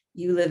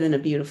 you live in a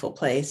beautiful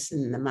place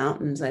in the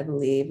mountains, I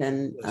believe,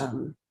 and Yes.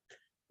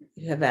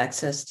 You have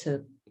access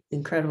to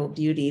incredible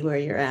beauty where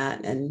you're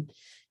at. And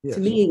Yes.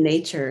 to me,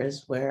 nature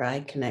is where I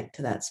connect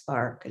to that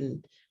spark.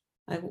 And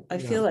I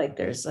feel like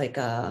there's like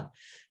a,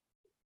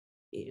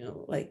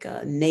 like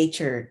a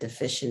nature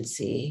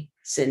deficiency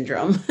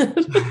syndrome.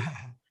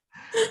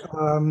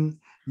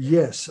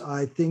 Yes,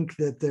 I think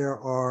that there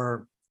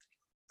are,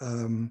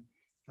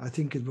 I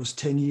think it was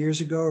 10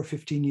 years ago or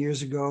 15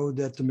 years ago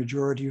that the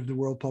majority of the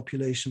world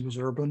population was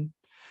urban.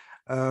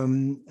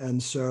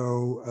 And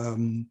so,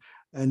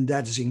 and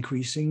that is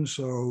increasing.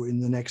 So in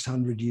the next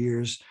 100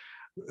 years,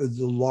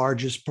 the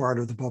largest part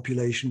of the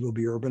population will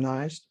be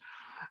urbanized.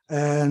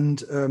 And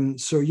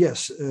so,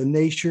 yes,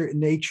 nature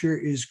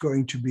is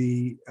going to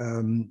be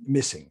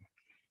missing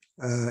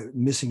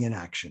in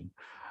action.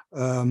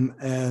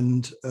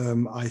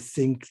 I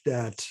think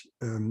that,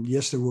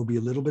 yes, there will be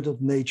a little bit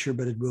of nature,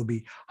 but it will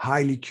be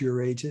highly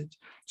curated.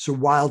 So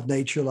wild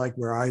nature, like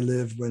where I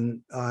live,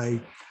 when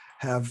I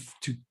have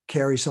to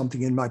carry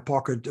something in my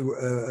pocket,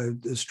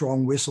 a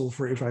strong whistle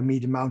for if I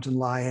meet a mountain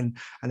lion,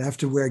 and have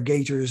to wear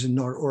gaiters in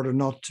order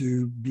not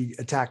to be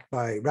attacked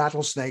by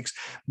rattlesnakes,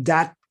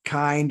 that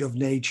kind of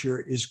nature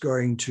is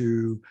going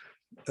to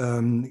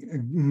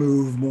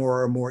move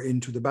more and more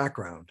into the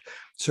background.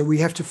 So we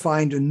have to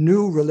find a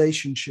new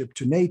relationship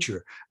to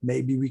nature.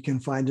 Maybe we can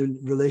find a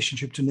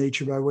relationship to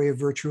nature by way of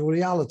virtual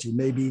reality,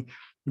 maybe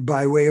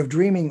by way of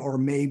dreaming, or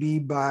maybe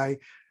by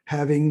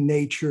having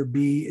nature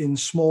be in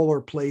smaller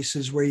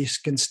places where you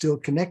can still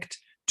connect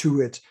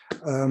to it.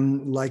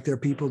 Like there are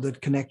people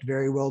that connect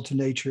very well to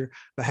nature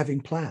by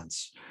having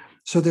plants.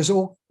 So there's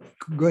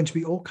going to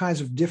be all kinds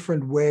of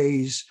different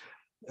ways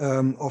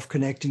of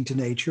connecting to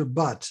nature,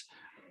 but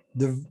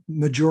the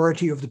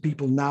majority of the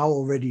people now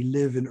already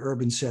live in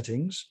urban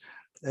settings,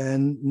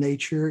 and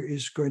nature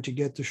is going to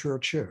get the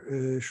short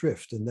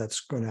shrift, and that's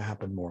going to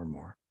happen more and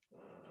more.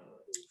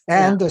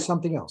 And there's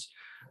something else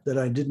that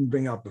I didn't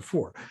bring up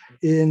before.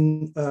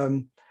 In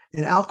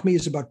alchemy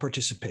is about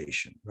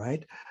participation,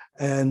 right?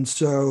 And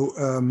so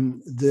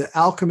the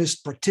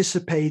alchemist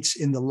participates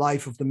in the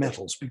life of the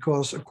metals,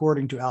 because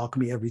according to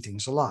alchemy,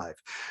 everything's alive.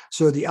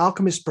 So the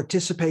alchemist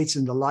participates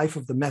in the life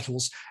of the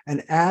metals.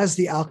 And as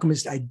the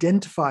alchemist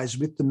identifies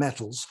with the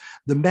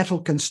metal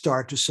can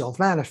start to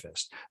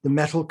self-manifest. The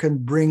metal can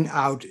bring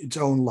out its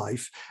own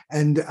life,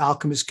 and the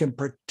alchemist can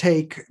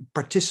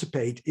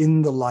participate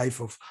in the life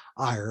of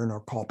iron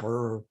or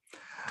copper,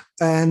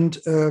 and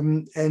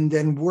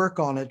then work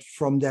on it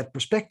from that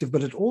perspective.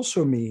 But it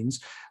also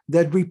means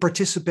that we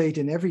participate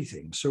in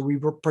everything. So we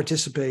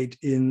participate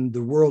in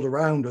the world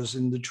around us,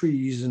 in the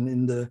trees and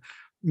in the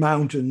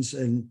mountains.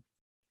 And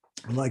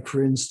like,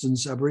 for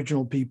instance,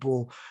 Aboriginal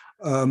people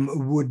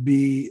would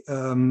be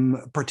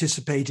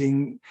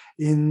participating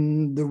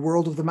in the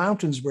world of the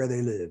mountains where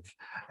they live.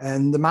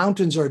 And the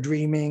mountains are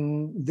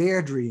dreaming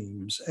their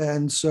dreams.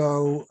 And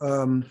so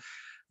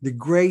the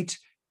great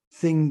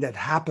thing that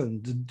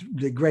happened,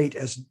 the great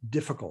as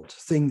difficult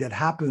thing that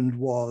happened,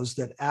 was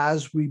that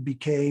as we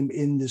became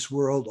in this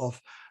world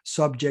of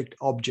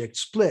subject-object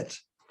split,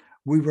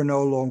 we were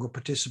no longer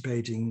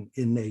participating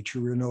in nature.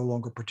 We were no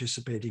longer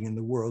participating in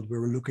the world. We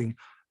were looking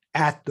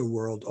at the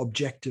world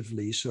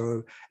objectively.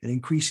 So an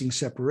increasing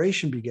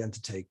separation began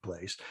to take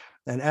place.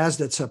 And as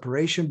that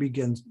separation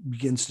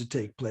begins to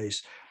take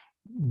place,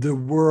 the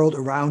world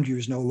around you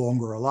is no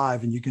longer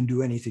alive, and you can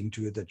do anything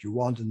to it that you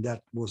want. And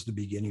that was the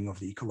beginning of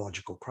the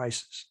ecological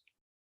crisis.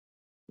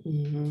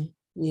 Mm-hmm.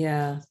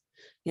 Yeah,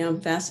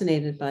 I'm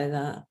fascinated by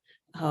that.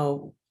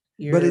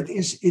 But it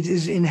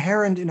is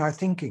inherent in our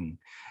thinking.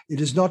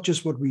 It is not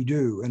just what we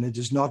do, and it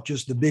is not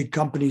just the big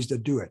companies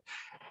that do it.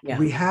 Yeah.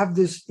 We have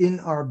this in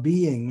our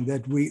being,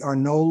 that we are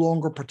no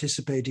longer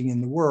participating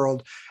in the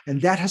world,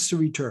 and that has to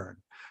return.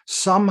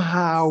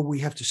 Somehow we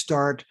have to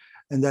start.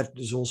 And that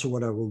is also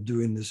what I will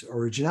do in this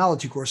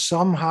originality course.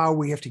 Somehow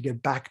we have to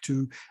get back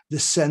to the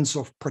sense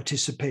of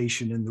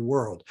participation in the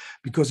world.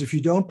 Because if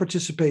you don't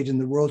participate in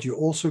the world, you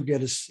also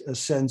get a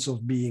sense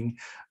of being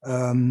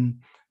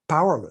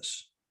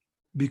powerless,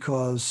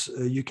 because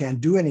you can't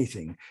do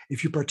anything.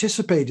 If you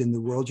participate in the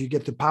world, you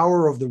get the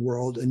power of the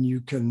world, and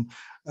you can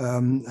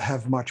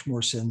have much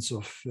more sense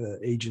of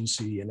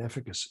agency and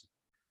efficacy.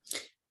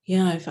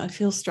 Yeah, I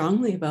feel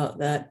strongly about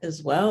that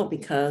as well,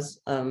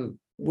 because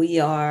we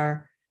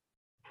are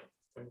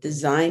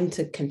designed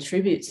to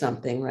contribute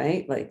something,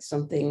 right? Like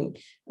something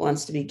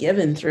wants to be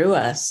given through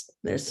us.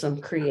 There's some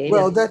creative.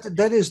 Well,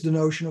 that is the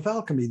notion of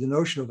alchemy. The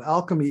notion of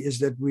alchemy is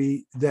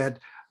that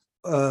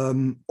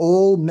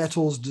all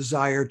metals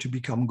desire to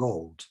become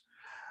gold.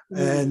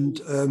 And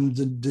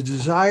the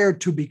desire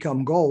to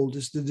become gold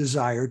is the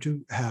desire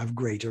to have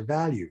greater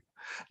value.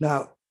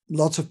 Now,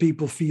 lots of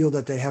people feel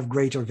that they have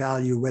greater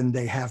value when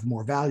they have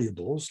more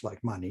valuables,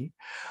 like money.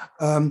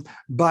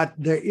 But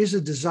there is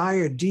a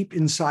desire deep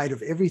inside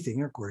of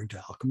everything, according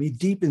to alchemy.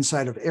 Deep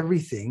inside of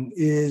everything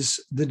is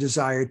the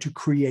desire to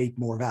create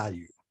more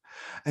value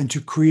and to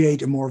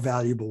create a more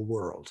valuable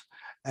world.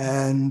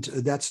 And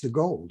that's the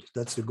gold.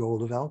 That's the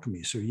goal of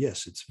alchemy. So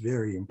yes, it's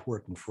very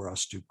important for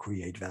us to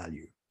create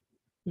value.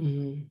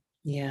 Mm-hmm.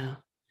 Yeah.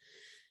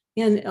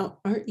 And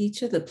aren't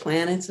each of the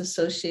planets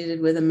associated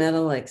with a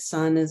metal, like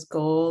sun is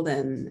gold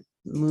and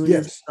moon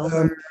is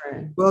silver?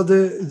 Well,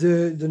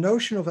 the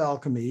notion of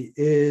alchemy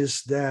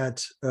is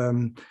that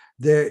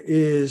there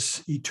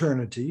is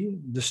eternity,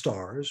 the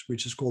stars,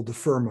 which is called the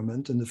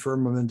firmament, and the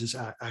firmament is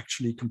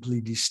actually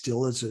completely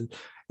still.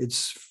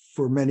 It's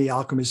for many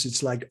alchemists,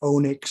 it's like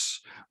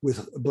onyx,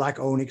 with black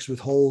onyx with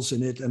holes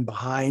in it, and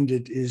behind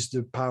it is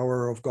the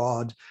power of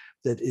God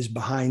that is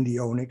behind the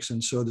onyx.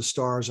 And so the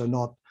stars are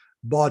not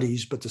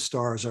bodies, but the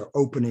stars are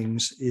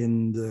openings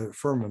in the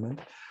firmament.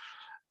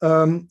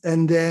 And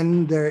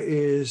then there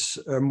is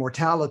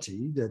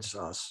mortality, that's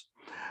us,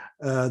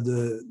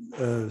 the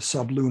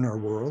sublunar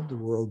world, the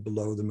world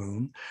below the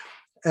moon.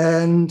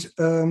 And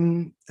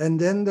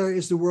then there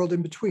is the world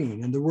in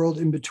between, and the world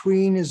in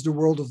between is the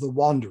world of the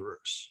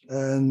wanderers,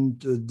 and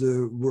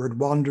the word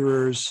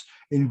wanderers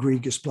in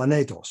Greek is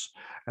planetos,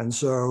 and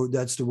so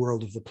that's the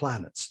world of the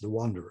planets, the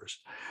wanderers,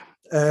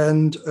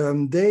 and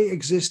they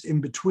exist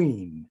in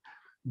between.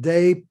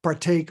 They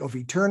partake of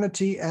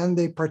eternity and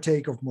they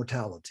partake of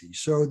mortality,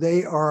 so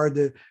they are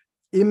the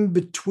in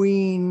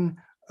between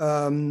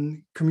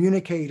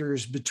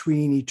communicators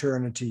between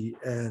eternity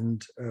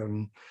and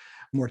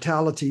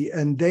mortality,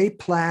 and they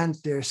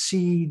plant their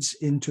seeds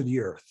into the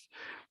earth.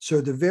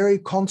 So the very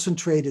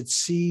concentrated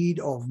seed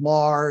of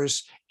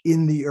Mars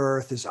in the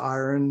earth is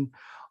iron,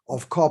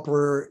 of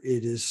copper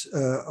it is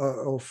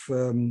of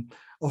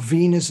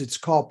Venus it's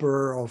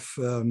copper, of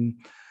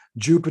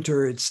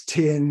Jupiter it's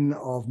tin,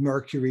 of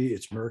Mercury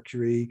it's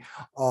mercury,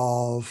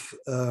 of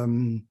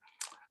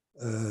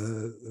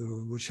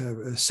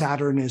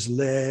Saturn is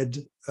lead.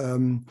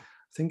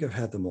 I think I've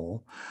had them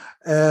all.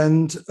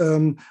 And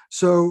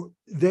so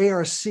they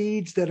are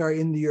seeds that are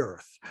in the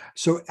earth.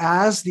 So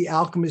as the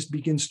alchemist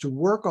begins to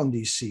work on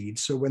these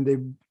seeds, so when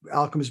the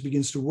alchemist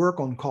begins to work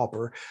on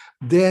copper,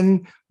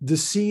 then the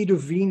seed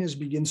of Venus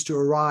begins to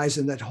arise,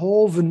 and that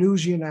whole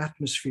Venusian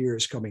atmosphere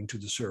is coming to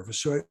the surface.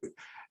 So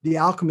the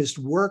alchemist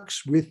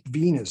works with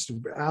Venus.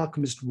 The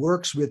alchemist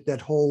works with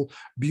that whole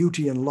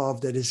beauty and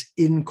love that is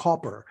in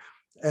copper.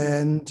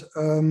 And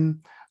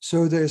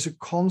so there's a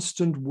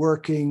constant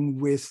working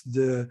with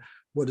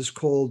what is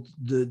called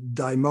the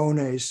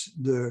daimones,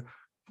 the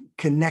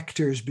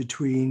connectors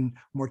between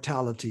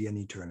mortality and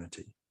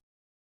eternity.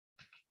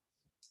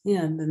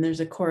 Yeah, and then there's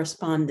a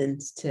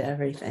correspondence to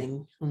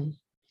everything.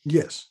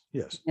 Yes.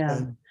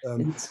 Yeah.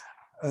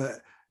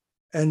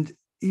 And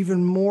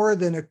even more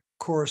than a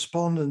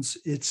correspondence,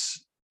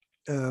 it's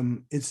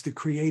the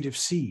creative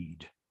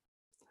seed.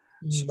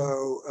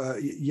 So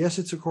yes,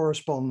 it's a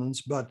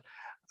correspondence, but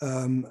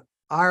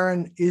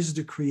iron is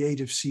the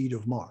creative seed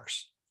of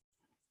Mars.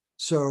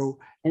 So,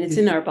 and it's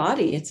in our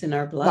body, it's in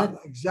our blood.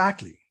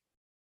 Exactly.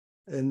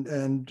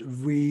 And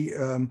we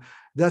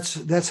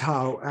that's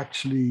how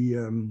actually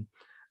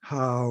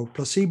how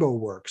placebo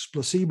works.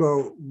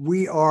 Placebo,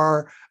 we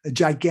are a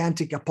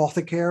gigantic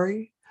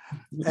apothecary,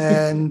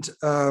 and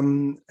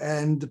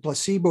the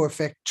placebo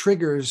effect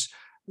triggers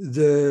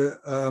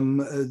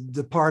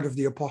the part of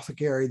the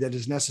apothecary that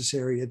is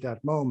necessary at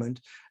that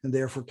moment, and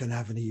therefore can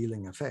have a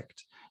healing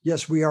effect.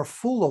 Yes, we are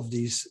full of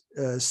these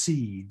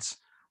seeds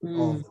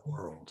of the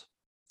world.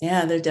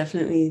 Yeah, there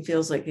definitely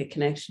feels like a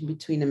connection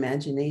between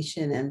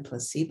imagination and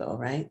placebo,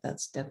 right?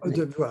 That's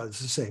definitely. Well, it's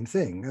the same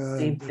thing.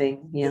 Same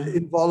thing, yeah.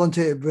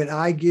 Involuntary. When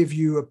I give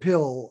you a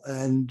pill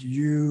and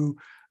you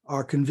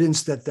are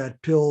convinced that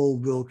that pill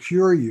will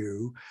cure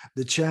you,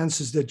 the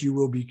chances that you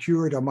will be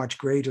cured are much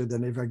greater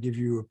than if I give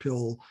you a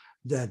pill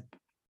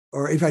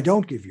or if I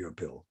don't give you a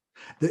pill.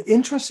 The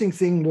interesting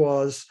thing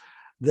was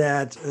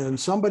that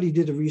somebody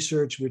did a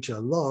research which I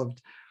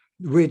loved,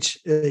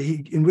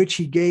 in which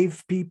he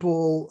gave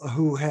people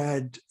who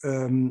had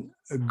a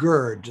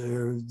GERD,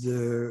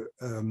 the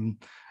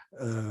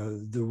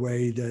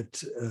way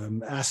that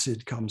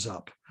acid comes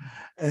up,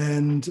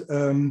 and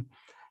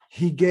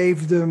he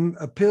gave them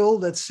a pill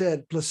that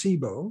said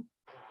placebo.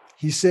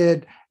 He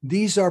said,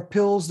 these are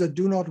pills that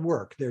do not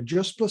work. They're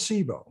just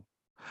placebo,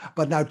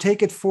 but now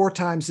take it 4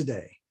 times a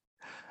day.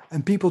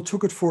 And people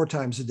took it 4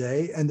 times a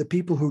day, and the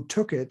people who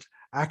took it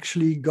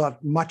actually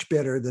got much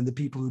better than the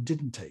people who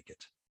didn't take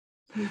it.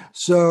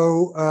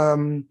 So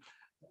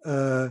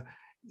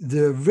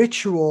the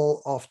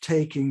ritual of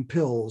taking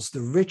pills,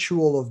 the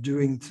ritual of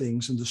doing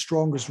things, and the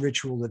strongest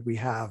ritual that we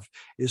have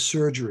is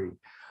surgery.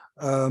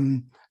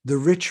 The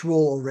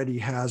ritual already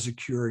has a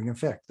curing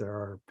effect.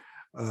 There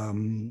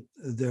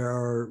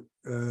are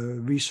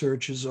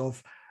researches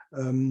of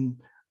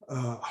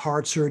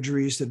heart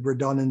surgeries that were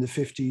done in the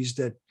 50s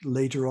that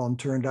later on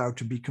turned out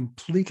to be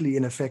completely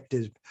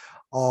ineffective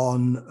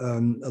on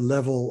a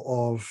level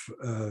of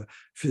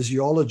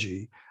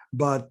physiology,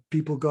 but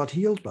people got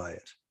healed by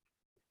it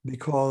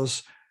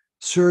because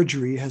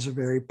surgery has a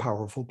very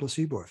powerful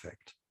placebo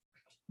effect.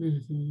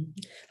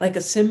 Like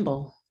a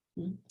symbol.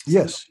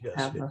 Yes.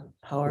 Have a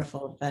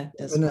powerful effect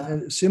as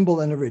well. A symbol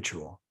and a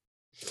ritual.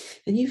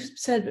 And you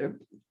said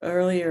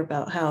earlier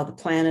about how the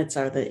planets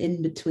are the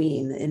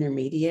in-between, the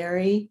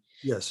intermediary.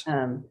 Yes.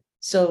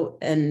 So,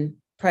 and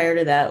prior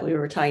to that, we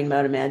were talking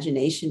about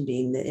imagination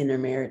being the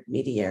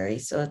intermediary.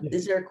 So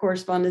is there a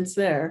correspondence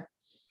there?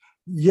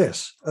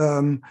 Yes.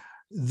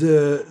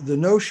 The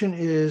notion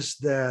is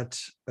that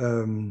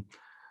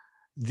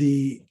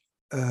the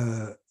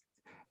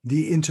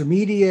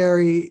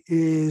intermediary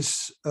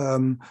is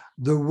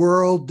the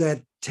world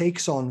that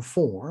takes on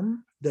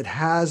form, that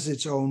has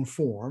its own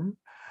form,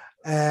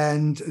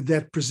 and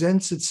that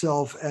presents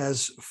itself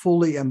as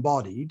fully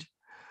embodied.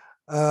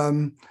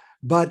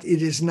 But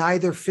it is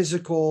neither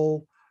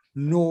physical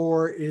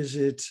nor is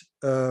it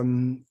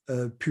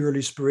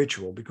purely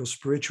spiritual, because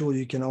spiritual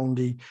you can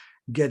only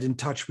get in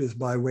touch with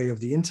by way of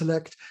the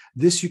intellect.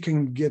 This you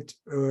can get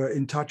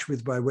in touch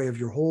with by way of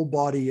your whole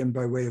body and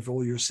by way of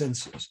all your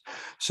senses.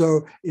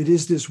 So it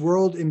is this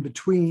world in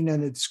between,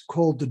 and it's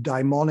called the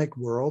daimonic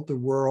world, the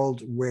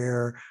world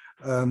where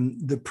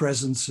the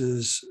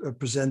presences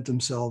present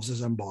themselves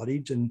as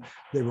embodied, and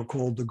they were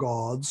called the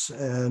gods,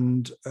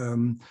 and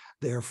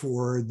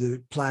therefore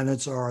the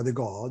planets are the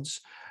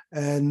gods.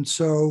 And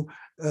so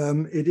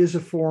it is a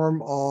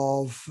form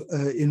of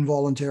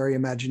involuntary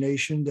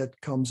imagination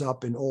that comes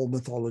up in all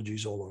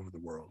mythologies all over the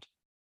world.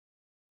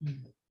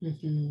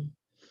 Mm-hmm.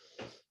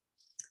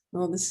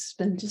 Well, this has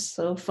been just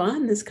so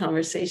fun, this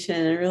conversation.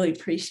 I really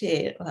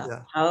appreciate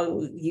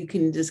how you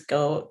can just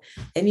go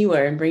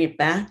anywhere and bring it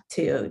back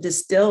to,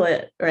 distill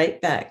it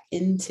right back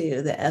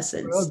into the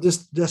essence. Well,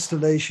 this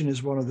distillation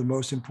is one of the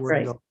most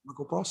important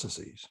alchemical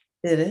processes.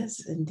 It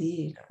is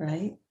indeed,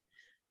 right?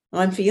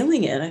 Well, I'm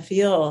feeling it. I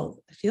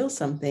feel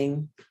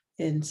something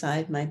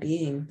inside my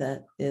being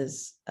that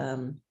is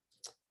a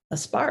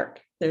spark.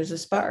 There's a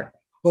spark.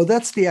 Well,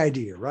 that's the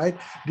idea, right?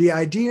 The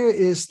idea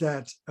is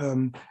that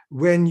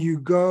when you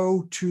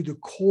go to the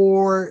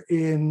core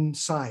in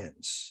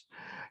science,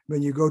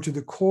 when you go to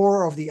the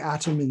core of the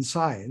atom in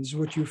science,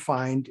 what you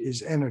find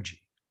is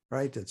energy,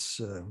 right? That's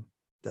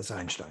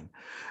Einstein.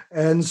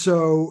 And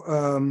so,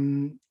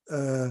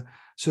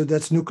 so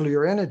that's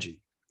nuclear energy.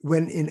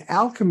 When in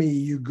alchemy,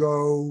 you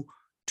go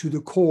to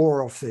the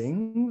core of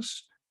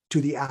things,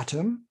 to the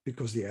atom,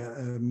 because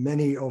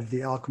many of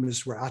the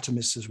alchemists were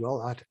atomists as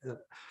well.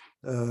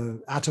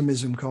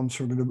 Atomism comes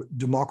from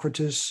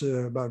Democritus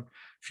about a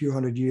few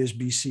hundred years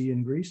BC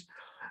in Greece.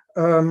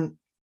 And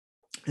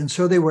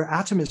so they were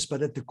atomists,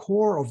 but at the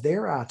core of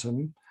their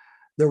atom,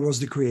 there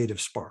was the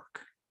creative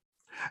spark.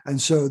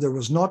 And so there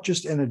was not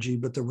just energy,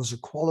 but there was a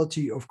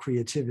quality of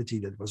creativity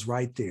that was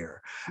right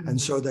there. Mm-hmm. And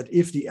so that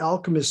if the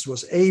alchemist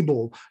was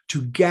able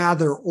to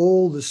gather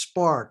all the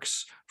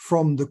sparks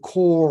from the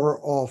core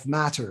of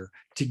matter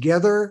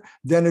together,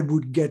 then it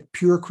would get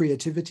pure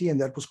creativity, and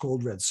that was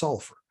called red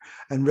sulfur.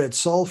 And red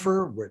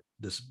sulfur,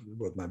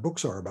 what my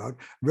books are about,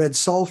 red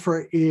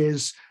sulfur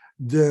is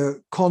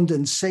the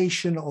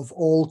condensation of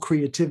all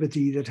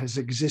creativity that has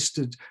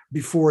existed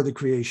before the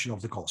creation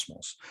of the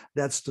cosmos.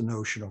 That's the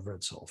notion of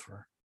red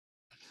sulfur.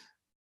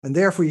 And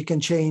therefore you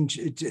can change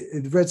it.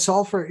 Red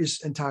sulfur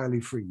is entirely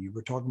free. You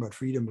were talking about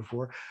freedom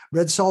before.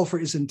 Red sulfur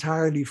is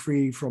entirely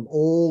free from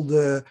all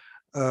the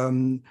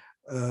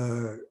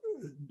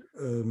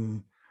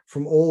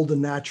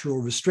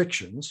natural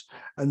restrictions.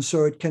 And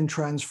so it can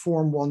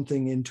transform one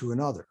thing into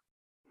another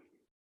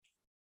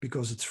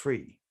because it's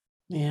free.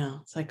 Yeah,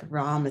 it's like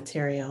raw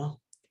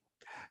material.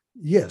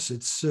 Yes,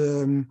 it's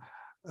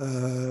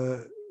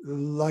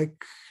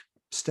like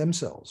stem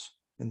cells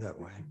in that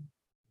way.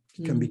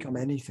 It can become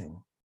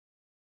anything.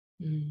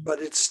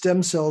 But it's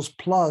stem cells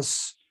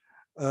plus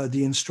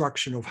the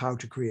instruction of how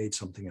to create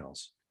something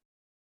else.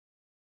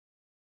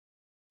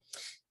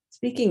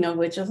 Speaking of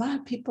which, a lot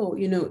of people,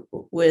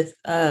 with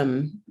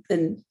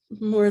and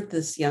more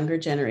this younger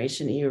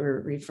generation you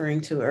were referring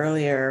to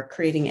earlier,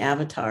 creating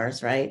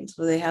avatars, right?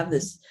 So they have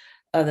this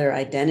other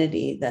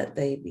identity that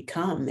they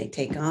become, they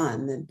take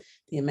on the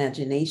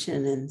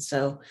imagination. And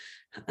so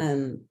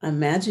I'm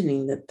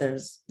imagining that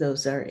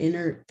those are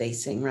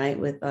interfacing, right,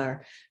 with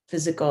our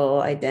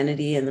physical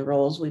identity and the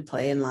roles we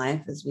play in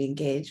life as we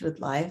engage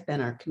with life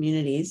and our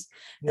communities.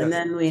 Yeah. And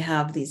then we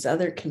have these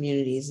other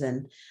communities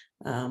and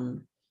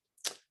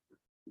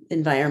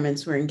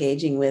environments we're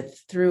engaging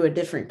with through a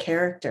different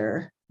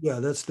character. Yeah,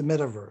 that's the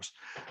metaverse.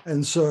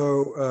 And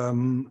so,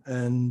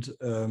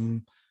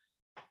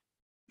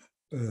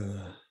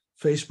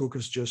 Facebook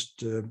has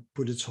just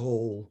put its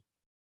whole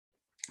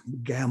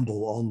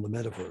gamble on the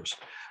metaverse.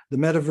 The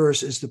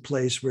metaverse is the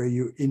place where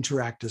you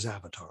interact as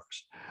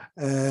avatars.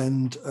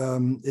 And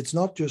it's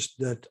not just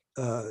that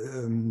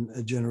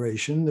a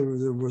generation.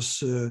 There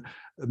was a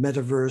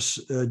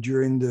metaverse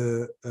during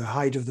the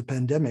height of the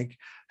pandemic,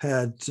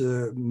 had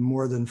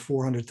more than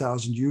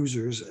 400,000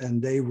 users,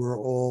 and they were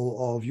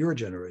all of your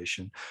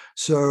generation.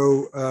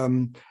 So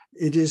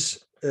it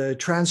is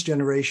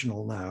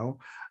transgenerational now,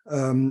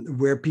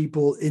 where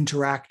people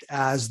interact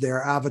as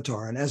their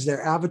avatar. And as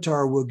their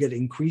avatar will get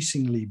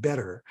increasingly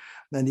better,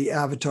 then the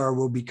avatar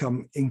will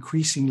become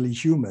increasingly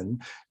human.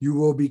 You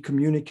will be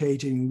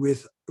communicating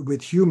with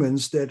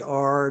humans that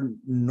are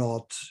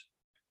not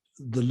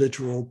the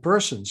literal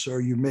person. So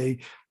you may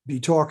be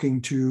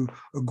talking to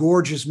a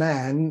gorgeous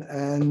man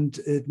and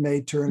it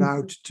may turn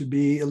out to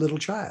be a little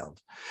child.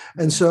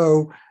 And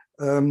so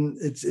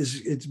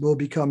it will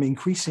become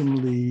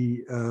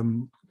increasingly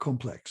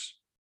complex.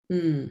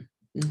 I'm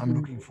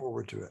looking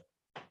forward to it.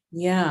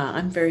 Yeah,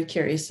 I'm very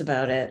curious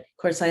about it. Of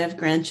course, I have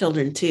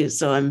grandchildren too,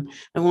 so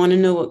I want to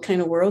know what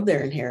kind of world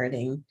they're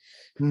inheriting.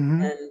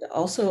 And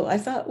also, I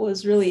thought what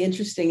was really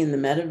interesting in the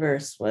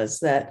metaverse was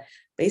that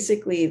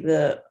basically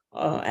the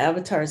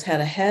avatars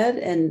had a head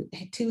and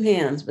two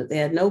hands, but they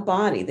had no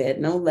body, they had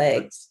no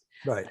legs.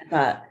 Right. I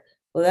thought,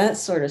 Well, that's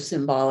sort of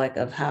symbolic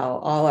of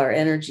how all our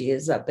energy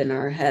is up in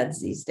our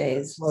heads these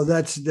days. Well,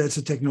 that's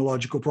a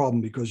technological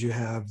problem because you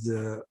have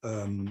the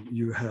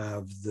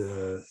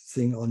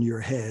thing on your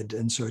head,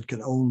 and so it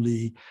can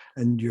only,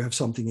 and you have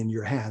something in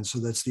your hand, so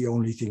that's the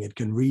only thing it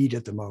can read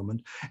at the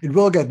moment. It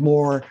will get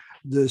more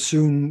as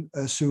soon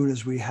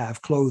as we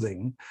have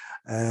clothing,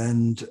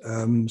 and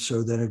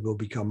so then it will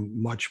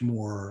become much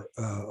more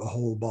a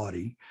whole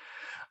body.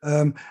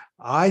 Um,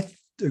 I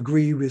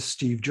agree with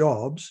Steve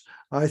Jobs.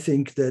 I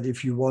think that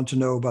if you want to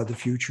know about the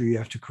future, you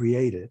have to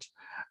create it.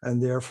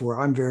 And therefore,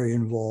 I'm very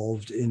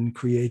involved in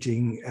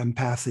creating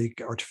empathic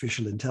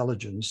artificial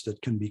intelligence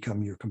that can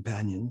become your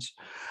companions.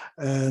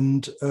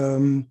 And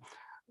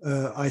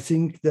I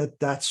think that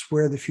that's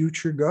where the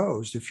future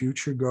goes. The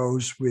future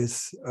goes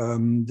with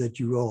that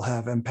you will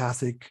have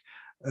empathic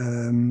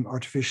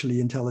artificially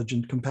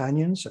intelligent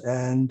companions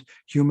and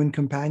human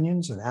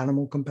companions and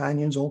animal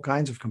companions, all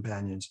kinds of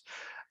companions.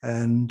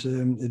 And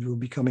it will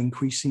become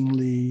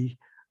increasingly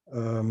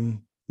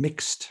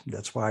mixed.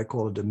 That's why I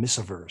call it a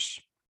missiverse.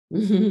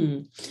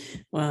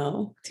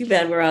 Well, too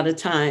bad we're out of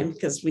time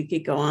because we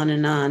could go on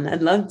and on.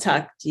 I'd love to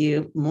talk to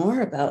you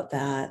more about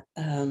that.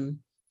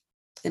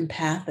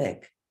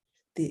 Empathic,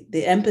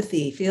 the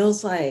empathy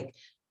feels like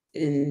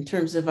in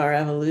terms of our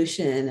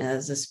evolution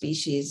as a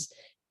species,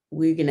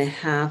 we're going to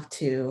have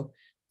to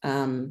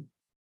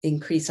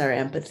increase our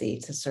empathy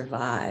to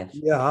survive.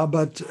 Yeah,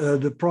 but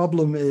the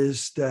problem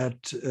is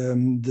that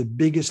the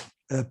biggest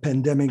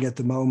pandemic at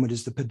the moment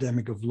is the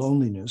pandemic of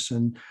loneliness,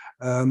 and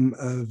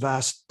a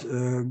vast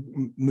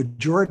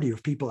majority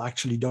of people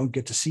actually don't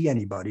get to see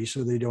anybody,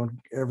 so they don't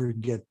ever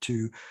get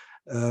to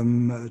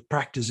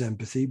practice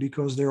empathy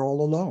because they're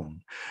all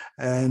alone.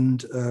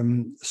 And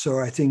so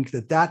I think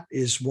that that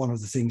is one of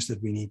the things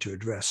that we need to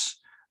address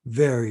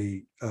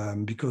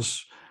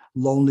because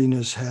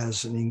loneliness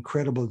has an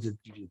incredible, it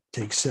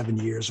takes 7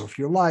 years of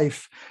your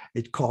life,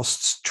 it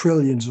costs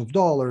trillions of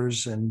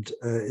dollars, and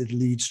it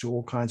leads to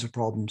all kinds of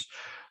problems.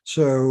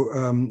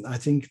 So I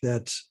think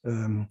that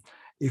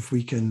if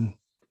we can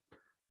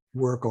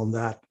work on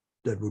that,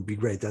 that would be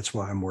great. That's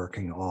why I'm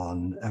working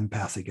on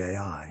empathic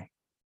AI.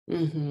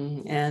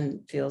 Mm-hmm.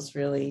 And feels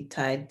really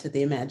tied to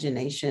the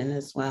imagination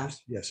as well.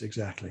 Yes,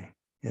 exactly.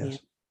 Yes. Yeah.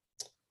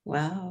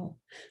 Wow.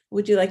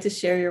 Would you like to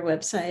share your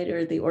website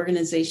or the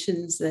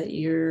organizations that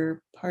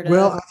you're part of?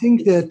 Well, I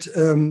think that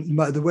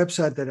the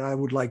website that I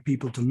would like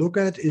people to look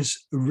at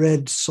is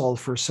Red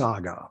Sulfur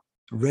Saga,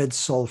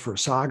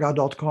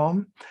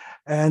 redsulfursaga.com.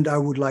 And I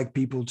would like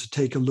people to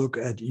take a look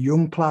at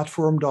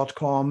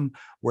jungplatform.com,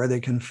 where they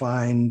can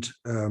find,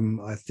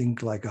 I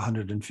think, like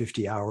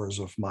 150 hours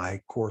of my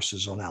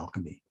courses on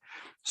alchemy.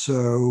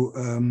 So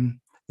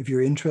if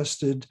you're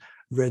interested,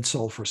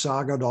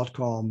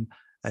 redsulfursaga.com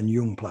and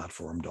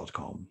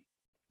jungplatform.com.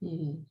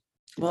 Mm-hmm.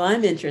 Well,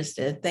 I'm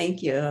interested.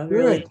 Thank you. I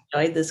really Good.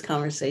 enjoyed this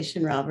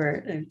conversation,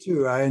 Robert. Me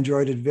too. I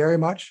enjoyed it very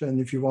much. And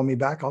if you want me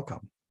back, I'll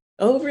come.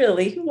 Oh,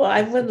 really? Well,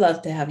 I would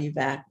love to have you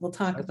back. We'll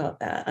talk Okay. about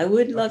that. I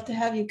would love Okay. to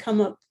have you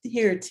come up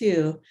here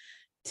too,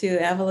 to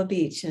Avila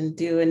Beach and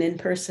do an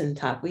in-person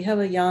talk. We have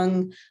a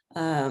young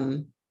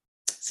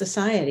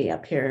society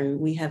up here and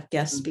we have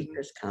guest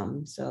speakers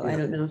come. So I Yeah.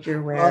 don't know if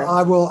you're aware.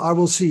 I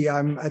will see.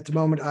 I'm at the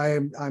moment,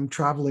 I'm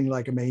traveling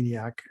like a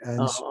maniac.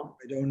 And so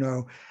I don't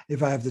know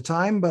if I have the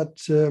time, but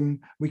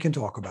we can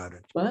talk about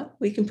it. Well,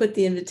 we can put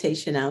the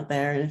invitation out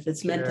there. And if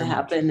it's meant to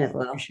happen, it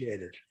will.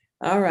 Appreciate it.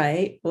 All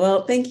right.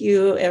 Well, thank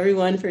you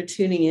everyone for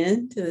tuning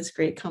in to this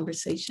great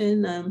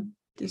conversation. I'm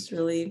just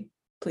really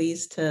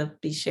pleased to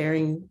be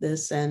sharing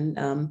this and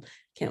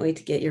can't wait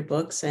to get your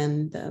books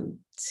and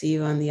see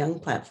you on the Young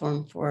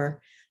platform for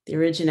the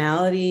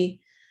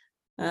originality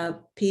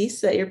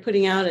piece that you're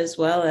putting out, as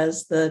well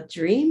as the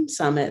Dream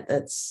Summit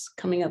that's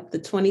coming up the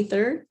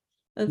 23rd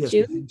of Yes,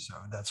 June. I think so.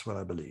 That's what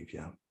I believe.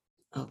 Yeah.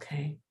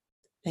 Okay.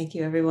 Thank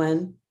you,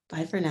 everyone.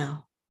 Bye for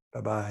now.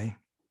 Bye-bye.